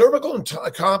 cervical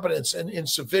incompetence and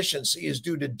insufficiency is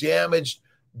due to damaged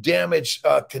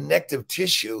connective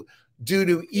tissue due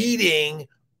to eating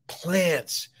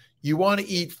plants. You want to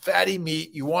eat fatty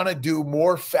meat. You want to do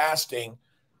more fasting.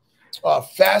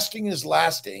 Fasting is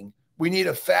lasting. We need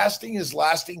a fasting is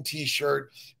lasting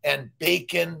t-shirt, and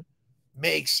bacon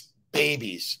makes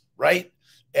babies, right?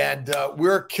 And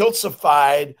we're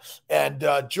Kiltzified,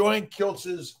 and join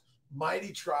Kiltz's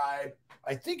Mighty Tribe.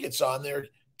 I think it's on there.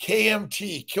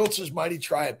 KMT, Kiltz's Mighty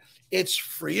Tribe. It's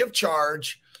free of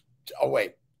charge. Oh,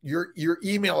 wait. Your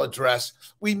email address.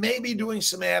 We may be doing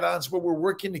some add-ons, but we're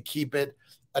working to keep it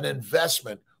an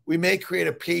investment. We may create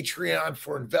a Patreon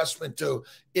for investment to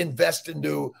invest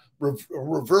into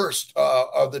reversed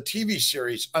of the TV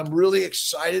series. I'm really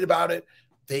excited about it.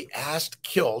 They asked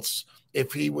Kiltz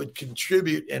if he would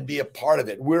contribute and be a part of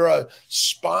it. We're a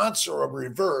sponsor of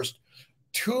Reversed.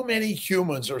 Too many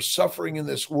humans are suffering in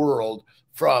this world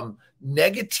from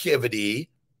negativity,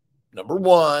 number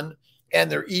one, and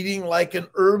they're eating like an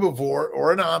herbivore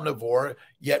or an omnivore,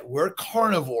 yet we're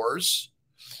carnivores,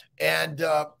 and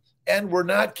we're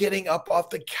not getting up off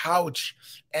the couch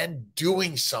and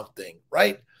doing something,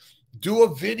 right? Do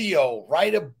a video,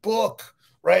 write a book,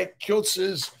 right? Kiltz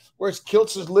is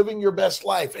living your best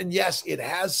life. And yes, it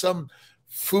has some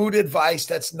food advice.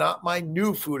 That's not my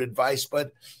new food advice,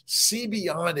 but see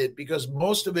beyond it, because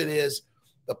most of it is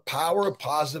the power of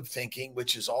positive thinking,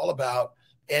 which is all about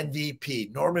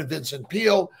NVP, Norman Vincent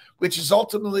Peale, which is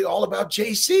ultimately all about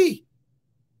JC,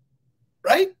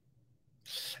 right?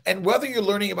 And whether you're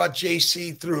learning about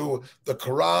JC through the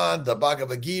Quran, the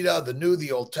Bhagavad Gita, the New,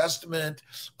 the Old Testament,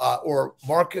 or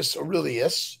Marcus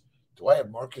Aurelius. Do I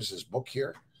have Marcus's book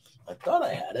here? I thought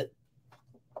I had it.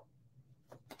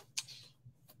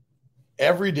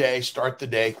 Every day, start the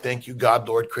day. Thank you, God,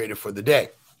 Lord, Creator, for the day,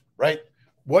 right?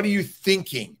 What are you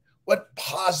thinking? What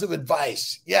positive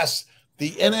advice? Yes,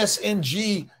 the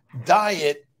NSNG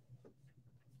diet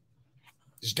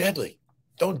is deadly.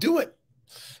 Don't do it.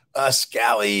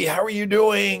 Scally, how are you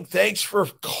doing? Thanks for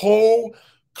co-following.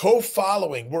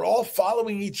 We're all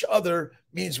following each other,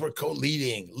 means we're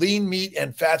co-leading. Lean meat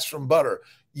and fats from butter.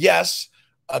 Yes,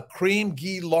 a cream,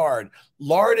 ghee, lard.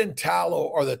 Lard and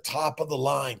tallow are the top of the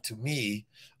line to me.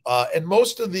 And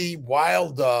most of the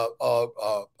wild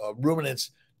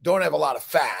ruminants don't have a lot of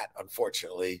fat,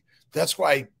 unfortunately. That's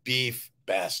why beef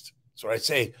best. That's what I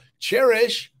say.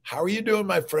 Cherish, how are you doing,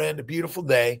 my friend? A beautiful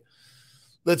day.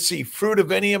 Let's see. Fruit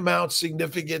of any amount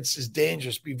significance is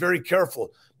dangerous. Be very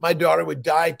careful. My daughter would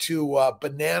die to a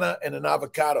banana and an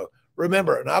avocado.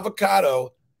 Remember, an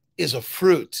avocado is a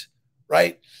fruit,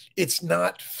 right? It's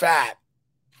not fat.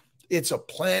 It's a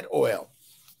plant oil.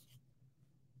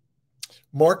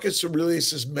 Marcus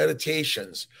Aurelius's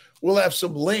meditations. We'll have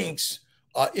some links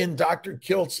in Dr.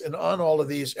 Kiltz and on all of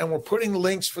these. And we're putting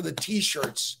links for the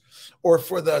t-shirts or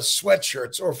for the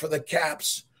sweatshirts or for the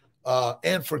caps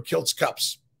and for Kiltz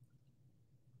cups.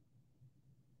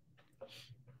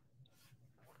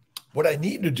 What I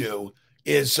need to do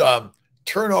is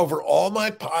turn over all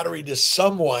my pottery to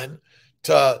someone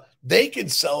they can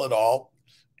sell it all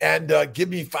and give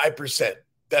me 5%.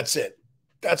 That's it.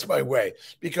 That's my way,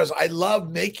 because I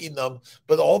love making them,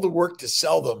 but all the work to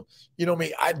sell them, you know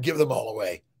me, I'd give them all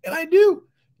away. And I do.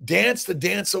 Dance the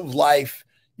dance of life.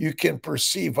 You can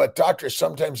perceive, but doctor,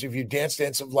 sometimes if you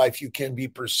dance of life, you can be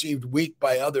perceived weak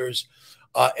by others,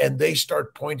 and they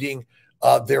start pointing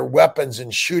their weapons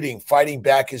and shooting. Fighting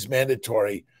back is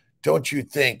mandatory. Don't you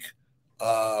think?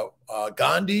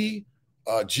 Gandhi,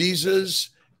 Jesus,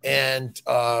 and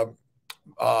Martin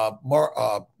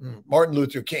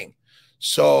Luther King.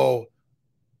 So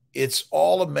it's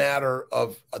all a matter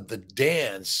of the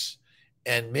dance,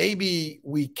 and maybe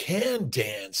we can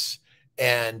dance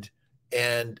and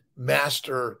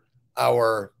master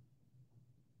our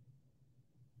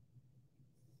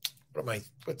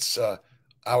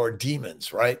our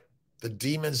demons, right? The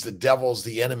demons, the devils,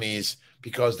 the enemies,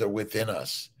 because they're within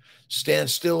us. Stand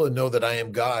still and know that I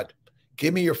am God.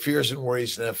 Give me your fears and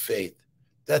worries and have faith.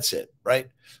 That's it, right?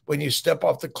 When you step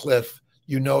off the cliff,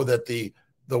 you know that the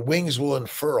wings will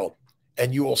unfurl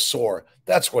and you will soar.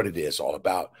 That's what it is all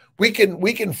about. We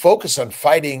can focus on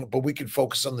fighting, but we can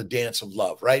focus on the dance of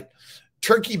love, right?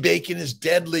 Turkey bacon is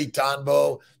deadly,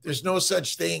 Tonbo. There's no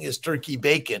such thing as turkey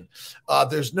bacon.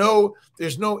 There's no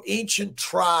ancient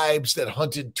tribes that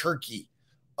hunted turkey.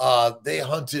 They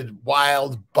hunted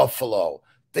wild buffalo.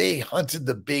 They hunted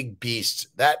the big beasts.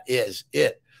 That is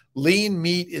it. Lean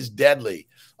meat is deadly.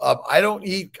 I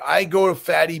go to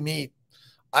fatty meat.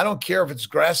 I don't care if it's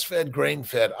grass-fed,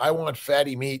 grain-fed. I want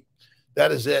fatty meat.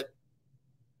 That is it.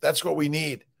 That's what we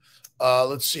need.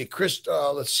 Let's see, Chris.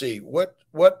 Let's see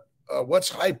what's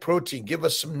high protein. Give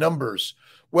us some numbers.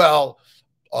 Well,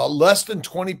 less than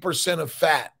 20% of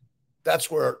fat. That's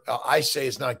where I say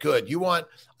is not good.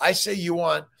 I say you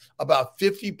want about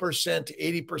 50% to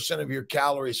 80% of your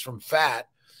calories from fat.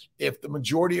 If the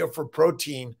majority are for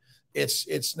protein,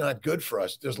 it's not good for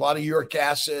us. There's a lot of uric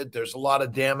acid. There's a lot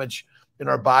of damage in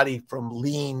our body from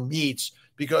lean meats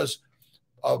because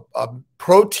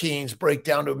proteins break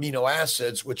down to amino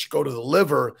acids, which go to the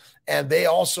liver, and they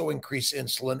also increase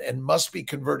insulin and must be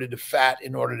converted to fat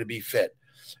in order to be fit.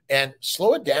 And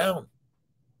slow it down.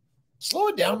 Slow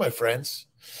it down, my friends.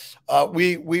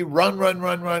 We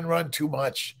run too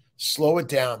much. Slow it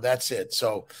down. That's it.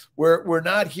 So we're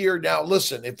not here now.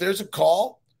 Listen, if there's a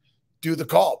call, do the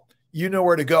call. You know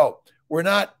where to go. We're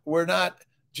not.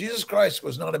 Jesus Christ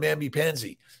was not a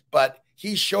mamby-pansy, but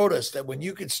he showed us that when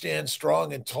you could stand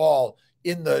strong and tall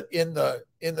in the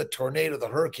tornado, the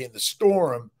hurricane, the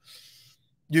storm,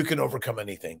 you can overcome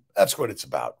anything. That's what it's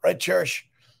about, right, Cherish?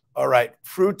 All right,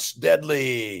 fruits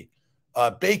deadly,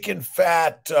 bacon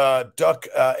fat, duck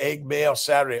egg mayo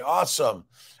Saturday, awesome.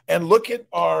 And look at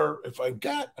if I've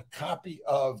got a copy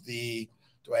of do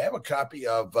I have a copy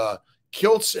of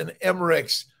Kiltz and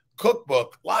Emmerich's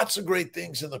cookbook? Lots of great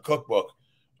things in the cookbook.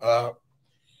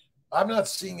 I'm not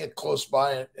seeing it close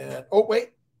by. And oh,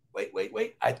 wait.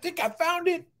 I think I found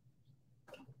it.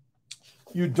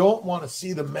 You don't want to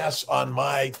see the mess on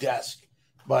my desk,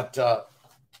 but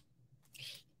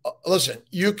listen,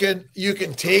 you can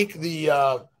take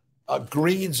the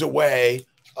greens away,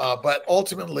 but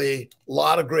ultimately a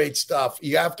lot of great stuff.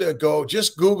 You have to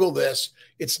just Google this.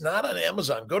 It's not on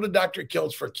Amazon. Go to Dr.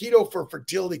 Kiltz for Keto for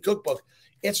Fertility Cookbook.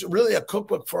 It's really a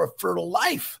cookbook for a fertile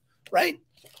life, right?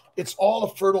 It's all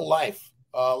a fertile life.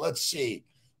 Let's see.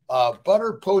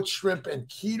 Butter poached shrimp and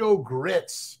keto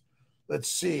grits. Let's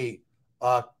see.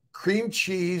 Cream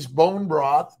cheese, bone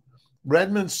broth,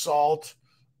 Redmond salt,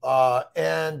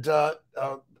 and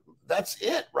that's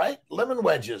it, right? Lemon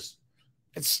wedges.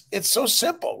 It's so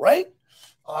simple, right?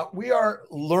 We are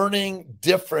learning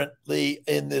differently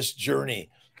in this journey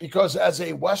because as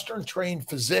a Western trained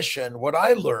physician, what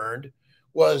I learned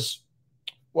was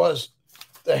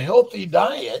the healthy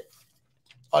diet,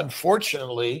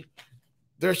 unfortunately,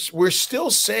 we're still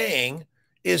saying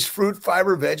is fruit,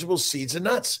 fiber, vegetables, seeds, and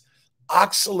nuts,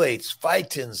 oxalates,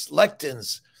 phytins,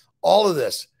 lectins, all of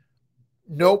this.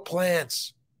 No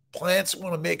plants. Plants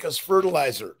want to make us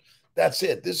fertilizer. That's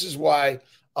it. This is why,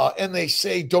 and they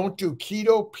say don't do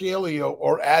keto, paleo,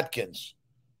 or Atkins.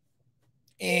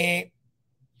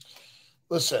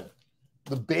 Listen,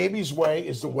 the baby's way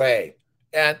is the way.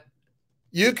 And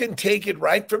you can take it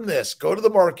right from this. Go to the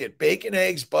market, bacon,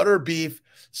 eggs, butter, beef,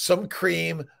 some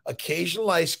cream, occasional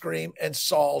ice cream, and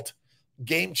salt.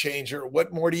 Game changer.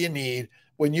 What more do you need?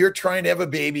 When you're trying to have a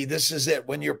baby, this is it.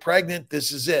 When you're pregnant,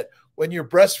 this is it. When you're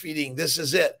breastfeeding, this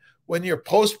is it. When you're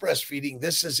post-breastfeeding,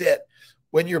 this is it.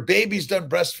 When your baby's done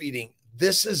breastfeeding,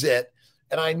 this is it.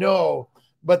 And I know,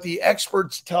 but the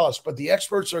experts tell us, but the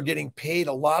experts are getting paid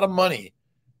a lot of money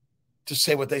to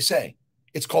say what they say.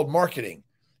 It's called marketing.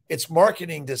 It's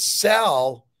marketing to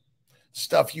sell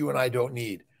stuff you and I don't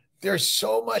need. There's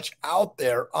so much out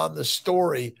there on the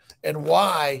story and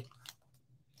why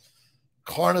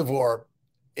carnivore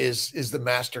is the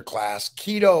master class.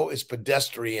 Keto is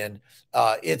pedestrian.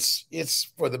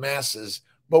 It's for the masses,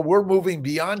 but we're moving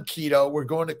beyond keto. We're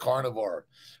going to carnivore.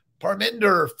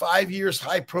 Parminder, 5 years,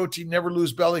 high protein, never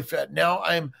lose belly fat. Now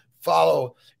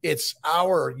follow. It's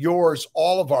yours,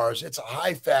 all of ours. It's a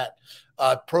high fat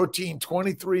protein,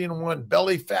 23-in-1,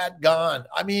 belly fat gone.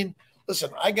 I mean, listen,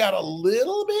 I got a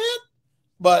little bit,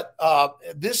 but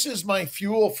this is my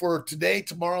fuel for today,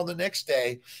 tomorrow, the next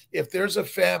day. If there's a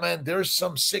famine, there's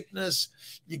some sickness,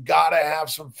 you got to have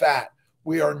some fat.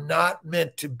 We are not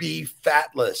meant to be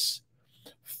fatless.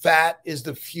 Fat is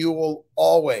the fuel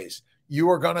always. You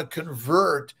are going to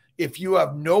convert. If you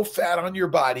have no fat on your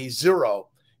body, zero,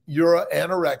 you're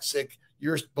anorexic,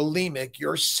 you're bulimic,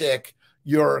 you're sick,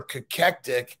 you're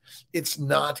cachectic. It's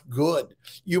not good.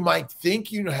 You might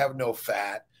think you have no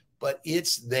fat, but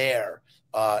it's there.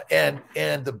 And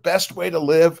the best way to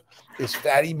live is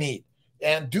fatty meat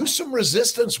and do some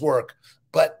resistance work,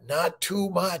 but not too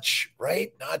much,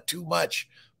 right? Not too much.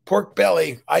 Pork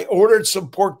belly. I ordered some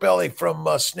pork belly from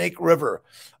Snake River.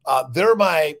 They're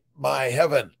my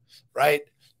heaven, right?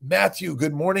 Matthew,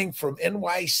 good morning from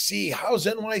NYC. How's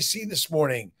NYC this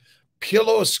morning?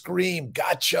 Pillow Scream,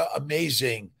 gotcha,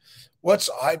 amazing.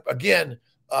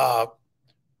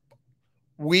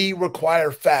 We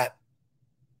require fat.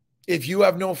 If you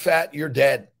have no fat, you're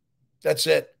dead. That's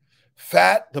it.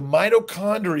 Fat, the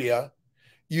mitochondria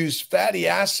use fatty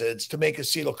acids to make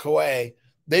acetyl-CoA.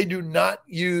 They do not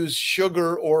use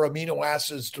sugar or amino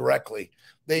acids directly.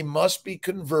 They must be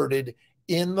converted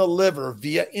in the liver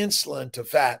via insulin to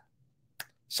fat.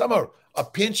 Some are a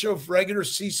pinch of regular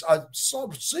sea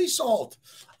salt.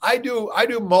 I do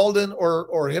Malden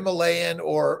or Himalayan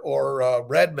or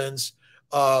Redmond's.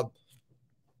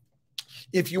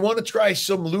 If you want to try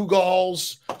some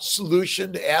Lugol's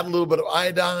solution to add a little bit of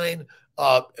iodine,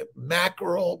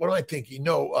 mackerel, what am I thinking?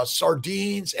 No,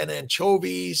 sardines and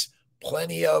anchovies,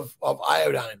 plenty of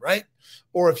iodine, right?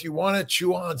 Or if you want to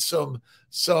chew on some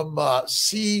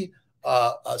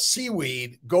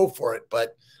seaweed, go for it.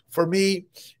 But for me,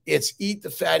 it's eat the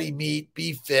fatty meat,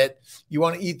 be fit. You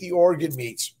want to eat the organ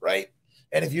meats, right?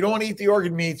 And if you don't want to eat the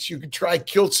organ meats, you can try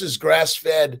Kiltz's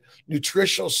grass-fed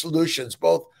nutritional solutions,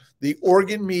 both the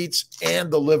organ meats and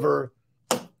the liver.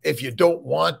 If you don't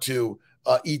want to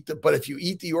but if you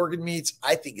eat the organ meats,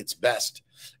 I think it's best.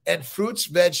 And fruits,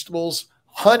 vegetables,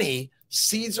 honey,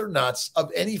 seeds or nuts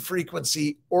of any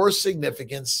frequency or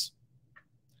significance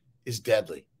is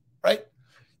deadly, right?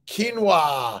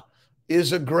 Quinoa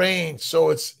is a grain,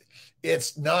 so it's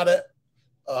not a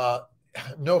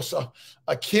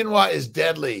quinoa is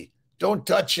deadly. Don't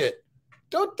touch it.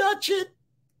 Don't touch it.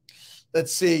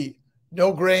 Let's see.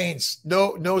 No grains,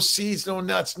 no seeds, no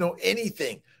nuts, no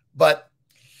anything. But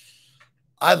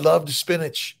I loved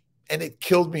spinach, and it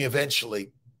killed me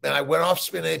eventually. And I went off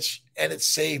spinach, and it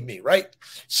saved me, right?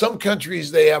 Some countries,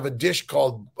 they have a dish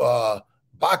called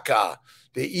baka.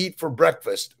 They eat for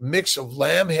breakfast, mix of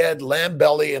lamb head, lamb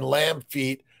belly, and lamb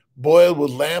feet, boiled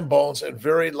with lamb bones and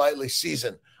very lightly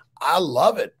seasoned. I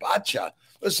love it, bacha.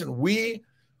 Listen, we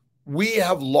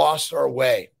have lost our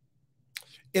way.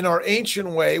 In our ancient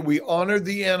way, we honored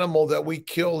the animal that we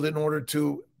killed in order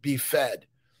to be fed.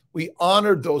 We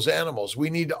honored those animals. We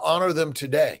need to honor them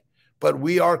today. But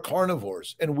we are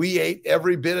carnivores, and we ate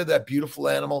every bit of that beautiful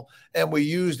animal, and we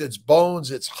used its bones,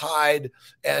 its hide,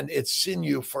 and its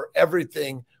sinew for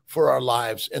everything for our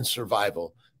lives and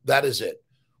survival. That is it.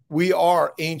 We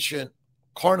are ancient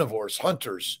carnivores,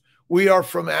 hunters. We are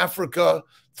from Africa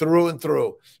through and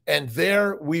through, and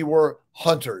there we were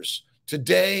hunters.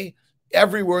 Today,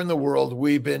 everywhere in the world,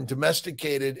 we've been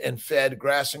domesticated and fed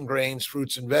grass and grains,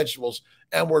 fruits and vegetables,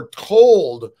 and we're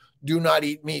told do not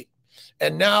eat meat.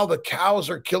 And now the cows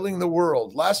are killing the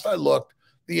world. Last I looked,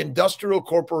 the industrial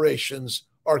corporations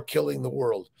are killing the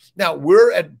world. Now,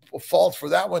 we're at fault for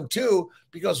that one too,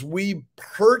 because we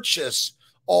purchase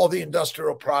all the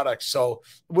industrial products. So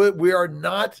we're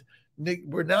not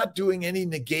doing any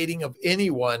negating of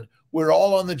anyone. We're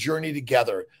all on the journey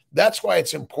together. That's why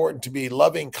it's important to be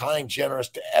loving, kind, generous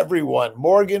to everyone.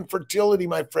 Morgan, Fertility,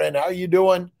 my friend, how are you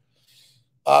doing?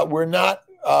 We're not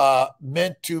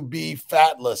meant to be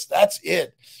fatless. That's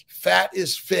it. Fat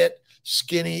is fit.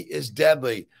 Skinny is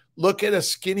deadly. Look at a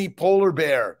skinny polar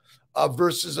bear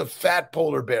versus a fat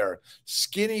polar bear.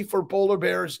 Skinny for polar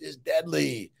bears is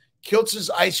deadly. Kiltz's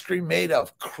ice cream made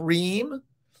of cream,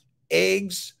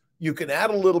 eggs. You can add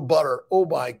a little butter. Oh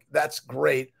my, that's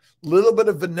great. Little bit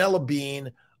of vanilla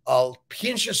bean, a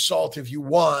pinch of salt if you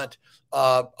want.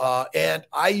 And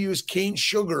I use cane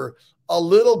sugar a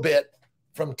little bit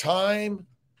from time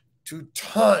to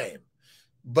time,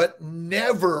 but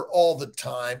never all the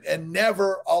time and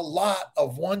never a lot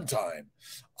of one time.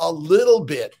 A little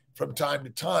bit from time to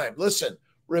time. Listen,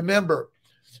 remember,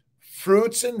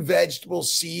 fruits and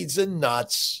vegetables, seeds and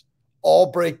nuts all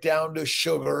break down to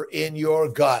sugar in your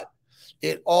gut.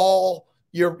 It all,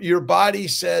 your body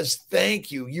says,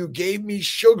 thank you. You gave me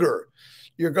sugar.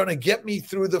 You're going to get me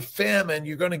through the famine.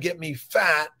 You're going to get me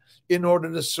fat in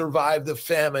order to survive the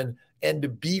famine and to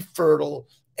be fertile.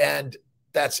 And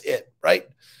that's it, right?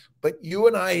 But you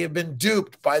and I have been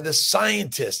duped by the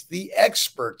scientists, the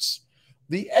experts.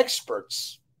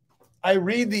 I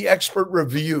read the expert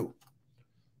review,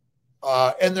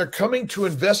 and they're coming to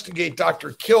investigate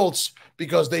Dr. Kiltz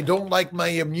because they don't like my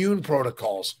immune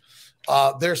protocols.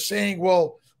 They're saying,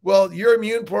 well, your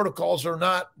immune protocols are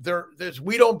not there.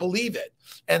 We don't believe it.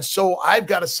 And so I've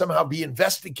got to somehow be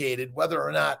investigated whether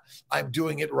or not I'm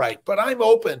doing it right. But I'm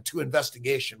open to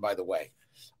investigation, by the way.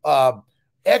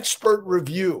 Expert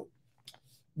review.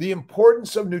 The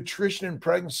importance of nutrition in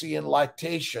pregnancy and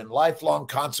lactation, lifelong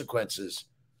consequences.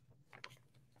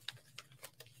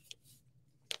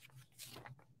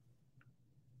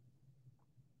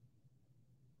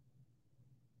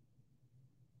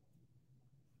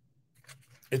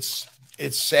 it's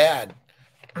sad.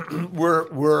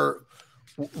 we're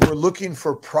looking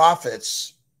for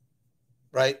profits,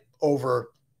 right,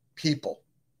 over people,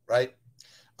 right?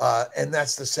 And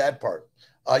that's the sad part.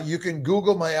 You can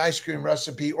Google my ice cream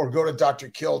recipe or go to Dr.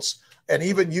 Kiltz, and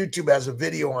even YouTube has a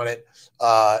video on it,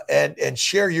 and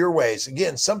share your ways.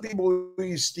 Again, some people will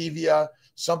use stevia.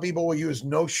 Some people will use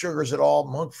no sugars at all,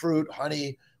 monk fruit,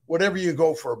 honey, whatever you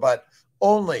go for, but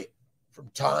only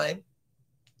from time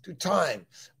to time.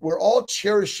 We're all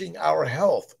cherishing our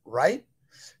health, right?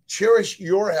 Cherish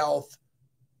your health,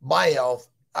 my health,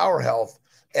 our health,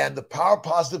 and the power of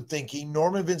positive thinking.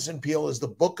 Norman Vincent Peale is the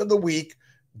book of the week.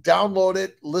 Download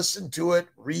it, listen to it,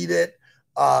 read it,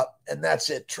 and that's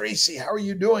it. Tracy, how are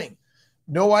you doing?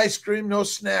 No ice cream, no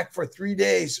snack for 3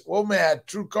 days. Oh, mad,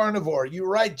 true carnivore. You're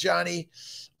right, Johnny.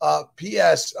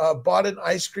 P.S. Bought an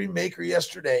ice cream maker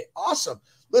yesterday. Awesome.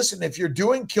 Listen, if you're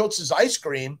doing Kiltz's ice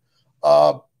cream,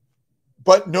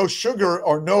 but no sugar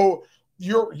or no,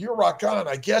 you're rock on.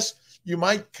 I guess you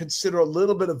might consider a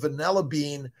little bit of vanilla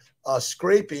bean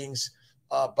scrapings,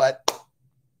 but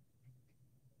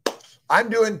I'm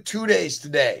doing 2 days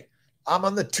today. I'm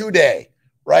on the 2 day,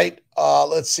 right?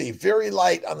 Let's see, very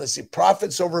light on the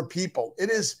profits over people. It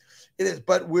is,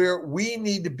 but we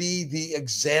need to be the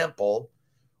example.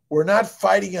 We're not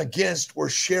fighting against, we're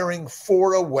sharing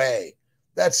for a way.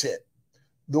 That's it.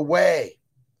 The way,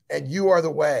 and you are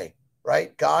the way,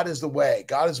 right? God is the way.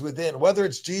 God is within. Whether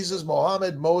it's Jesus,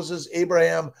 Muhammad, Moses,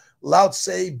 Abraham, Lao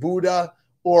Tse, Buddha,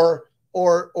 or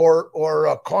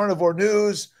Carnivore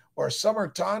News, or Summer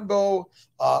Tanbo,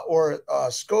 or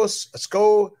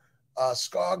Skog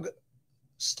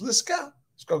Sliska.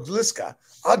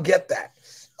 I'll get that.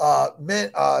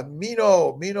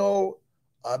 Mino,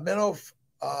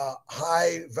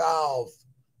 high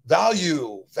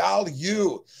value.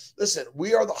 Listen,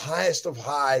 we are the highest of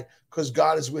high because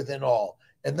God is within all.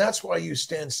 And that's why you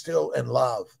stand still and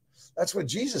love. That's what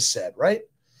Jesus said, right?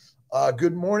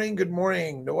 Good morning.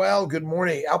 Noel, good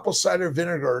morning. Apple cider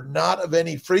vinegar, not of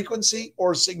any frequency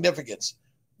or significance.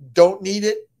 Don't need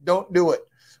it. Don't do it.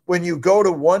 When you go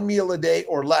to 1 meal a day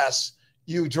or less,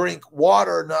 you drink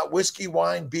water, not whiskey,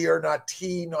 wine, beer, not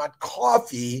tea, not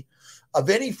coffee of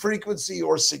any frequency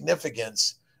or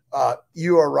significance.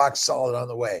 You are rock solid on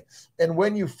the way. And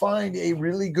when you find a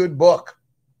really good book,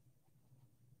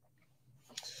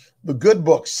 the good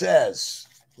book says,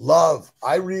 love.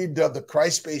 I read the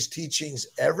Christ-based teachings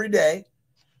every day.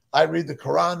 I read the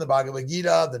Quran, the Bhagavad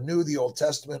Gita, the New, the Old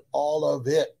Testament, all of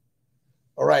it.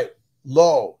 All right.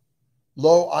 Lo,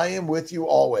 I am with you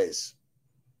always.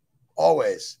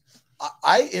 Always.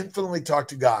 I infinitely talk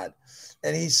to God.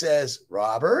 And he says,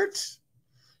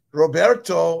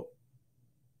 Roberto,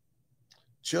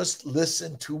 just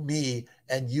listen to me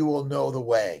and you will know the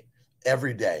way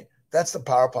every day. That's the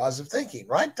power of positive thinking,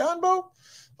 right, Donbo?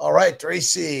 All right,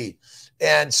 Tracy.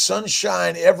 And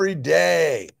sunshine every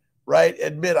day, right?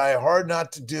 Admit I hard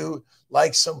not to do,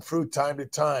 like some fruit time to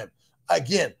time.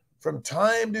 Again, from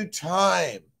time to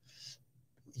time,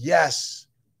 yes,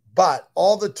 but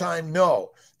all the time,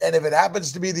 no. And if it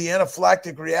happens to be the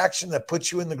anaphylactic reaction that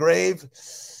puts you in the grave,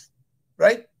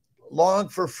 right? Long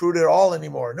for fruit at all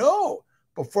anymore. No,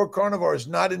 before carnivore is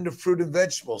not into fruit and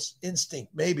vegetables.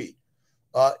 Instinct, maybe.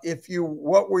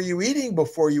 What were you eating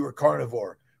before you were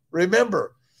carnivore?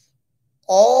 Remember,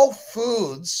 all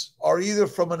foods are either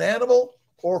from an animal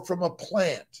or from a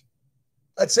plant.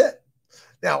 That's it.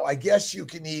 Now, I guess you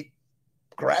can eat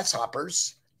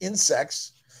grasshoppers,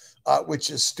 insects, which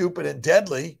is stupid and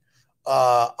deadly.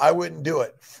 I wouldn't do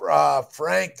it.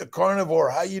 Frank, the carnivore,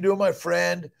 how you doing, my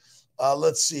friend?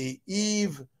 Let's see.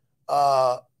 Eve,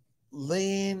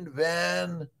 Lean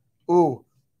Van,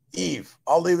 Eve.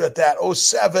 I'll leave it at that.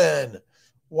 07.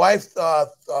 Wife,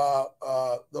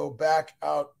 though, back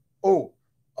out.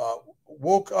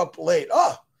 Woke up late.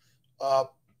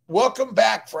 Welcome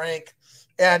back, Frank.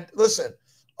 And listen,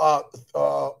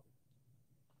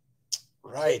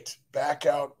 right, back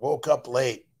out, woke up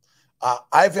late.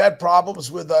 I've had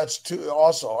problems with us too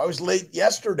also. I was late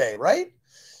yesterday, right?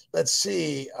 Let's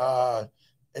see. An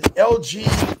LG,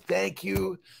 thank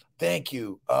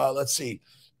you. Let's see.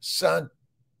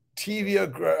 Santivia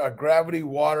gravity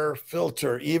water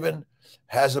filter even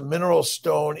has a mineral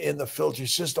stone in the filter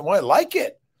system. Oh, I like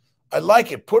it.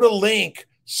 Put a link.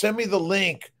 Send me the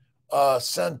link.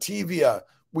 Santivia.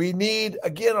 We need,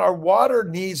 again, our water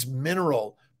needs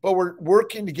mineral, but we're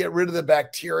working to get rid of the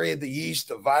bacteria, the yeast,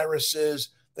 the viruses,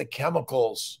 the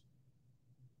chemicals.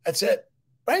 That's it,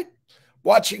 right?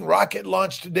 Watching rocket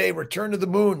launch today, return to the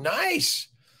moon. Nice.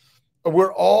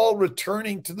 We're all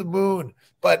returning to the moon,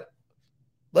 but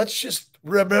Let's just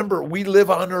remember we live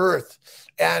on earth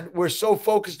and we're so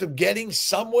focused of getting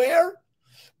somewhere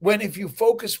when if you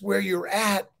focus where you're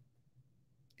at,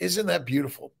 isn't that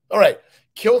beautiful? All right.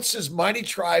 Kiltz's Mighty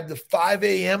Tribe, the 5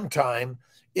 a.m. time.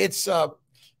 It's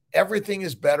everything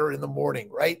is better in the morning,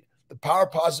 right? The Power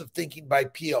of Positive Thinking by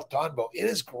P.L. Tonbo. It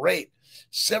is great.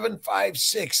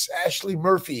 756, Ashley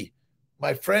Murphy.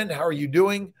 My friend, how are you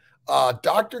doing?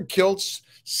 Dr. Kiltz,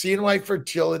 CNY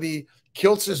Fertility,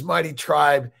 Kiltz's Mighty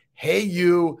Tribe. Hey,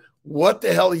 you, what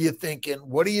the hell are you thinking?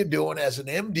 What are you doing as an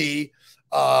MD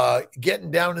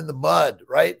getting down in the mud,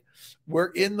 right?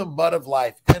 We're in the mud of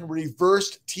life. And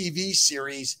Reversed TV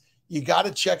series, you got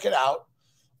to check it out.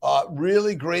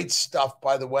 Really great stuff,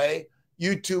 by the way.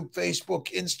 YouTube,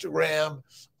 Facebook, Instagram,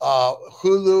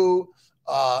 Hulu,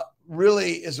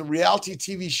 really is a reality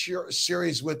TV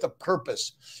series with a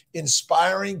purpose,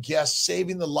 inspiring guests,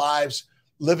 saving the lives,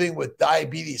 living with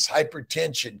diabetes,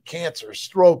 hypertension, cancer,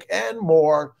 stroke, and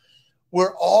more.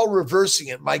 We're all reversing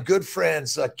it. My good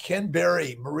friends, Ken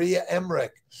Berry, Maria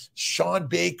Emmerich, Sean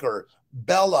Baker,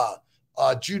 Bella,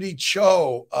 Judy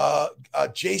Cho,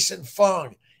 Jason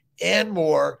Fung, and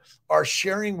more are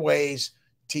sharing ways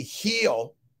to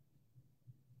heal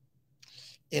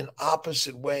in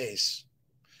opposite ways.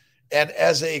 And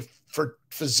as a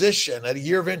physician at a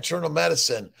year of internal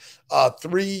medicine,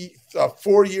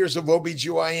 4 years of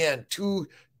OBGYN,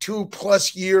 two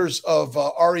plus years of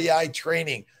REI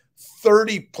training,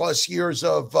 30 plus years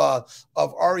of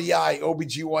REI,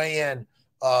 OBGYN,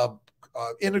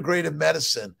 integrative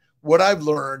medicine. What I've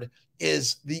learned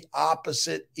is the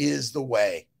opposite is the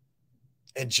way.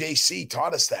 And JC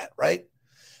taught us that, right?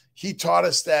 He taught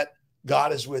us that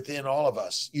God is within all of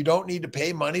us. You don't need to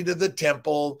pay money to the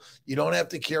temple. You don't have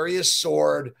to carry a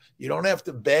sword. You don't have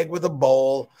to beg with a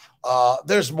bowl.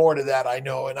 There's more to that, I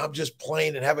know, and I'm just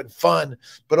playing and having fun.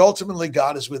 But ultimately,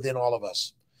 God is within all of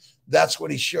us. That's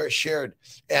what he shared.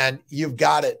 And you've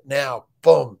got it now.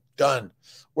 Boom, done.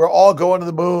 We're all going to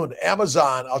the moon.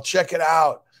 Amazon, I'll check it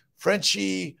out.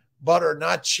 Frenchie butter,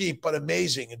 not cheap, but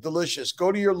amazing and delicious.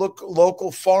 Go to your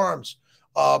local farms,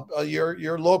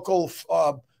 your local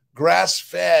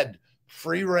grass-fed,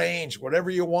 free range, whatever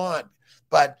you want.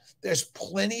 But there's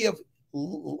plenty of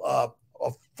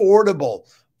affordable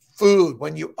food.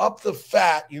 When you up the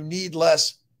fat, you need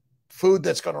less food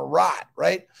that's going to rot,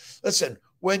 right? Listen,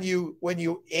 when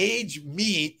you age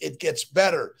meat, it gets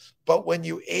better. But when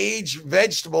you age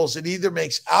vegetables, it either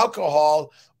makes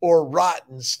alcohol or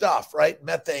rotten stuff, right?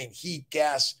 Methane, heat,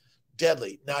 gas,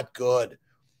 deadly, not good.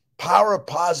 Power of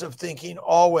positive thinking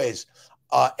always.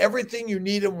 Everything you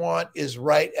need and want is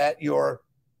right at your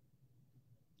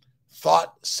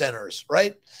thought centers,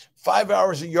 right? 5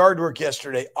 hours of yard work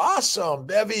yesterday. Awesome,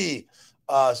 Bevy.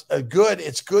 Good.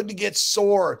 It's good to get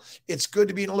sore. It's good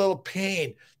to be in a little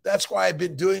pain. That's why I've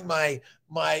been doing my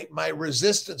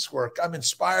resistance work. I'm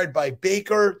inspired by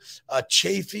Baker,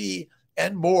 Chafee,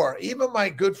 and more. Even my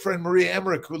good friend Maria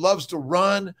Emmerich, who loves to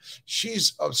run.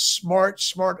 She's a smart,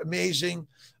 amazing,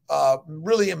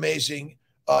 really amazing,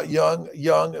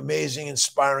 young, amazing,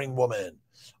 inspiring woman.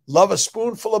 Love a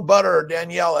spoonful of butter,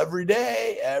 Danielle, every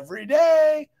day.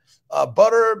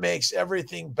 Butter makes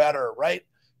everything better, right?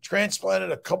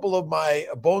 Transplanted a couple of my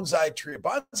bonsai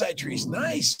trees.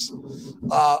 Nice.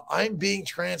 I'm being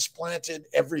transplanted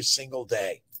every single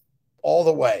day, all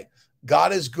the way.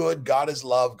 God is good. God is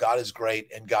love. God is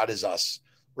great. And God is us,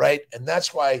 right? And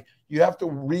that's why you have to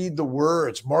read the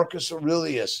words. Marcus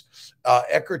Aurelius,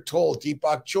 Eckhart Tolle,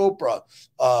 Deepak Chopra.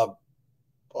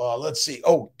 Let's see.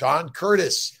 Oh, Don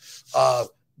Curtis,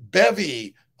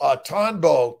 Bevy,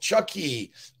 Tonbo,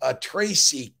 Chucky,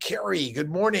 Tracy, Carrie.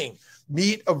 Good morning.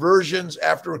 Meat aversions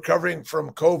after recovering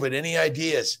from COVID. Any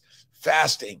ideas?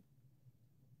 Fasting.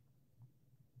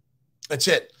 That's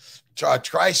it.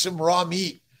 Try some raw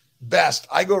meat. Best.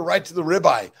 I go right to the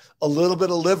ribeye. A little bit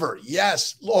of liver.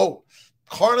 Yes. Oh,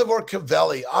 Carnivore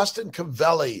Cavelli, Austin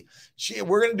Cavelli.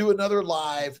 We're going to do another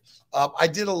live. I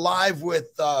did a live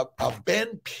with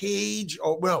Ben Page.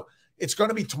 Oh, well, it's going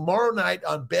to be tomorrow night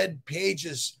on Ben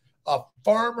Page's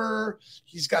farmer.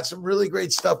 He's got some really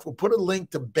great stuff. We'll put a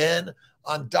link to Ben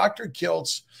on Dr.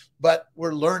 Kiltz, but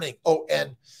we're learning. Oh,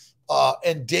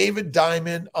 and David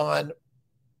Diamond on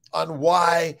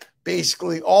why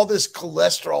basically all this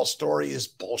cholesterol story is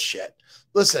bullshit.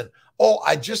 Listen,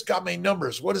 I just got my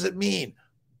numbers. What does it mean?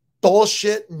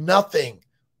 Bullshit, nothing,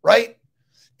 right?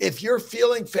 If you're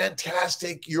feeling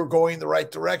fantastic, you're going the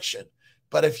right direction.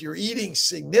 But if you're eating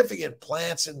significant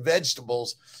plants and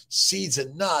vegetables, seeds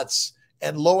and nuts,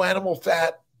 and low animal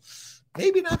fat,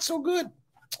 maybe not so good.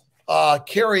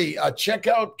 Carrie, check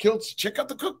out Kiltz, check out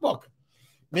the cookbook.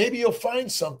 Maybe you'll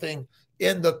find something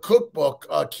in the cookbook,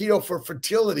 Keto for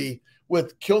Fertility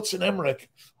with Kiltz and Emmerich,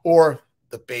 or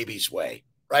the baby's way,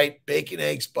 right? Bacon,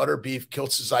 eggs, butter, beef,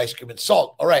 Kiltz's ice cream, and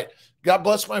salt. All right. God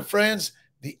bless my friends.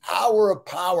 The Hour of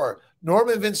Power.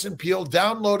 Norman Vincent Peale.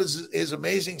 Download his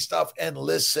amazing stuff and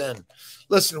listen.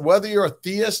 Listen, whether you're a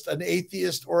theist, an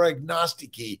atheist, or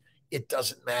agnostic, it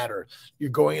doesn't matter. You're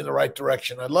going in the right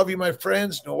direction. I love you, my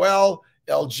friends. Noel,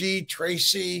 LG,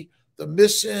 Tracy, the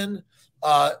Missin,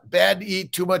 bad to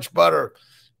eat too much butter.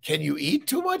 Can you eat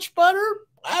too much butter?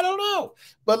 I don't know.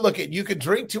 But look, you can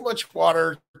drink too much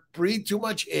water, breathe too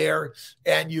much air,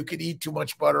 and you can eat too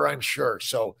much butter, I'm sure.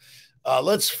 So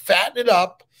let's fatten it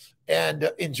up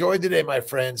and enjoy the day, my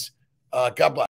friends. God bless.